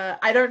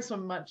don't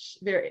swim much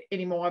there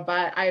anymore,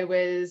 but I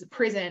was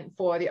present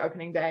for the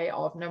opening day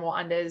of No More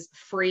Under's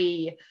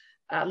free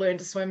Learn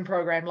to Swim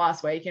program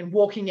last week, and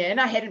walking in,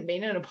 I hadn't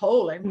been in a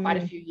pool in quite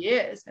a few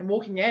years, and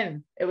walking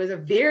in, it was a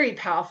very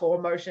powerful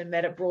emotion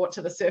that it brought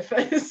to the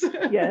surface.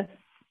 Yes.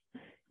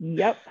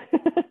 Yep.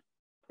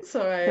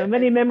 So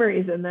many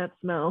memories in that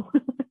smell.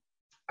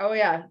 Oh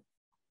yeah.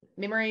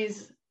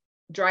 Memories,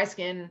 dry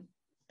skin,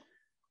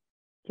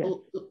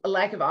 a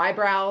lack of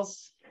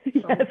eyebrows.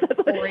 Yes,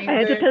 I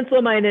had to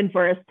pencil mine in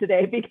for us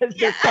today, because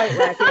they're quite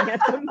lacking at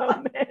the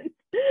moment.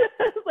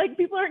 Like,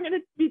 people aren't going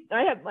to be,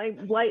 I have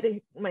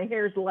my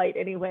hair's light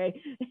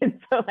anyway. And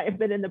so I've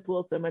been in the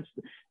pool so much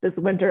this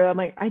winter. I'm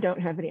like, I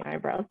don't have any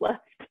eyebrows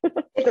left.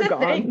 They're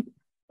gone.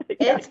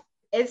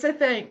 It's a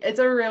thing. It's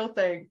a real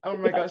thing. Oh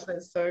my gosh,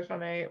 that's so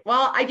funny.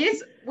 Well, I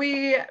guess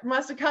we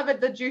must have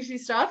covered the juicy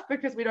stuff,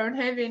 because we don't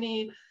have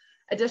any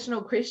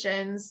additional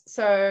questions.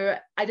 So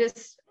I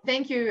just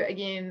thank you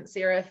again,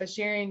 Sarah, for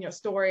sharing your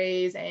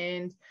stories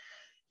and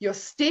your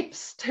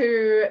steps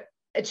to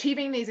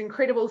achieving these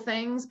incredible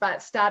things,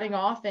 but starting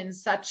off in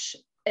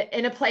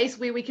a place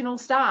where we can all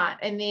start.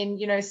 And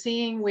then,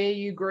 seeing where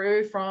you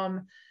grew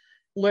from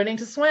learning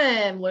to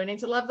swim, learning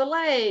to love the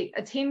lake,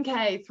 a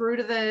 10K through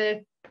to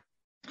the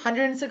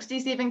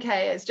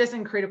 167K. It's just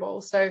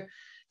incredible. So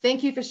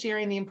thank you for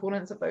sharing the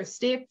importance of those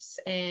steps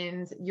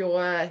and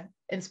your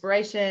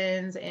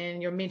inspirations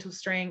and your mental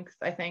strength.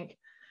 I think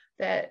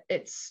that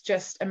it's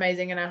just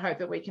amazing, and I hope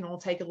that we can all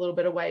take a little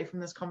bit away from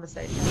this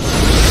conversation.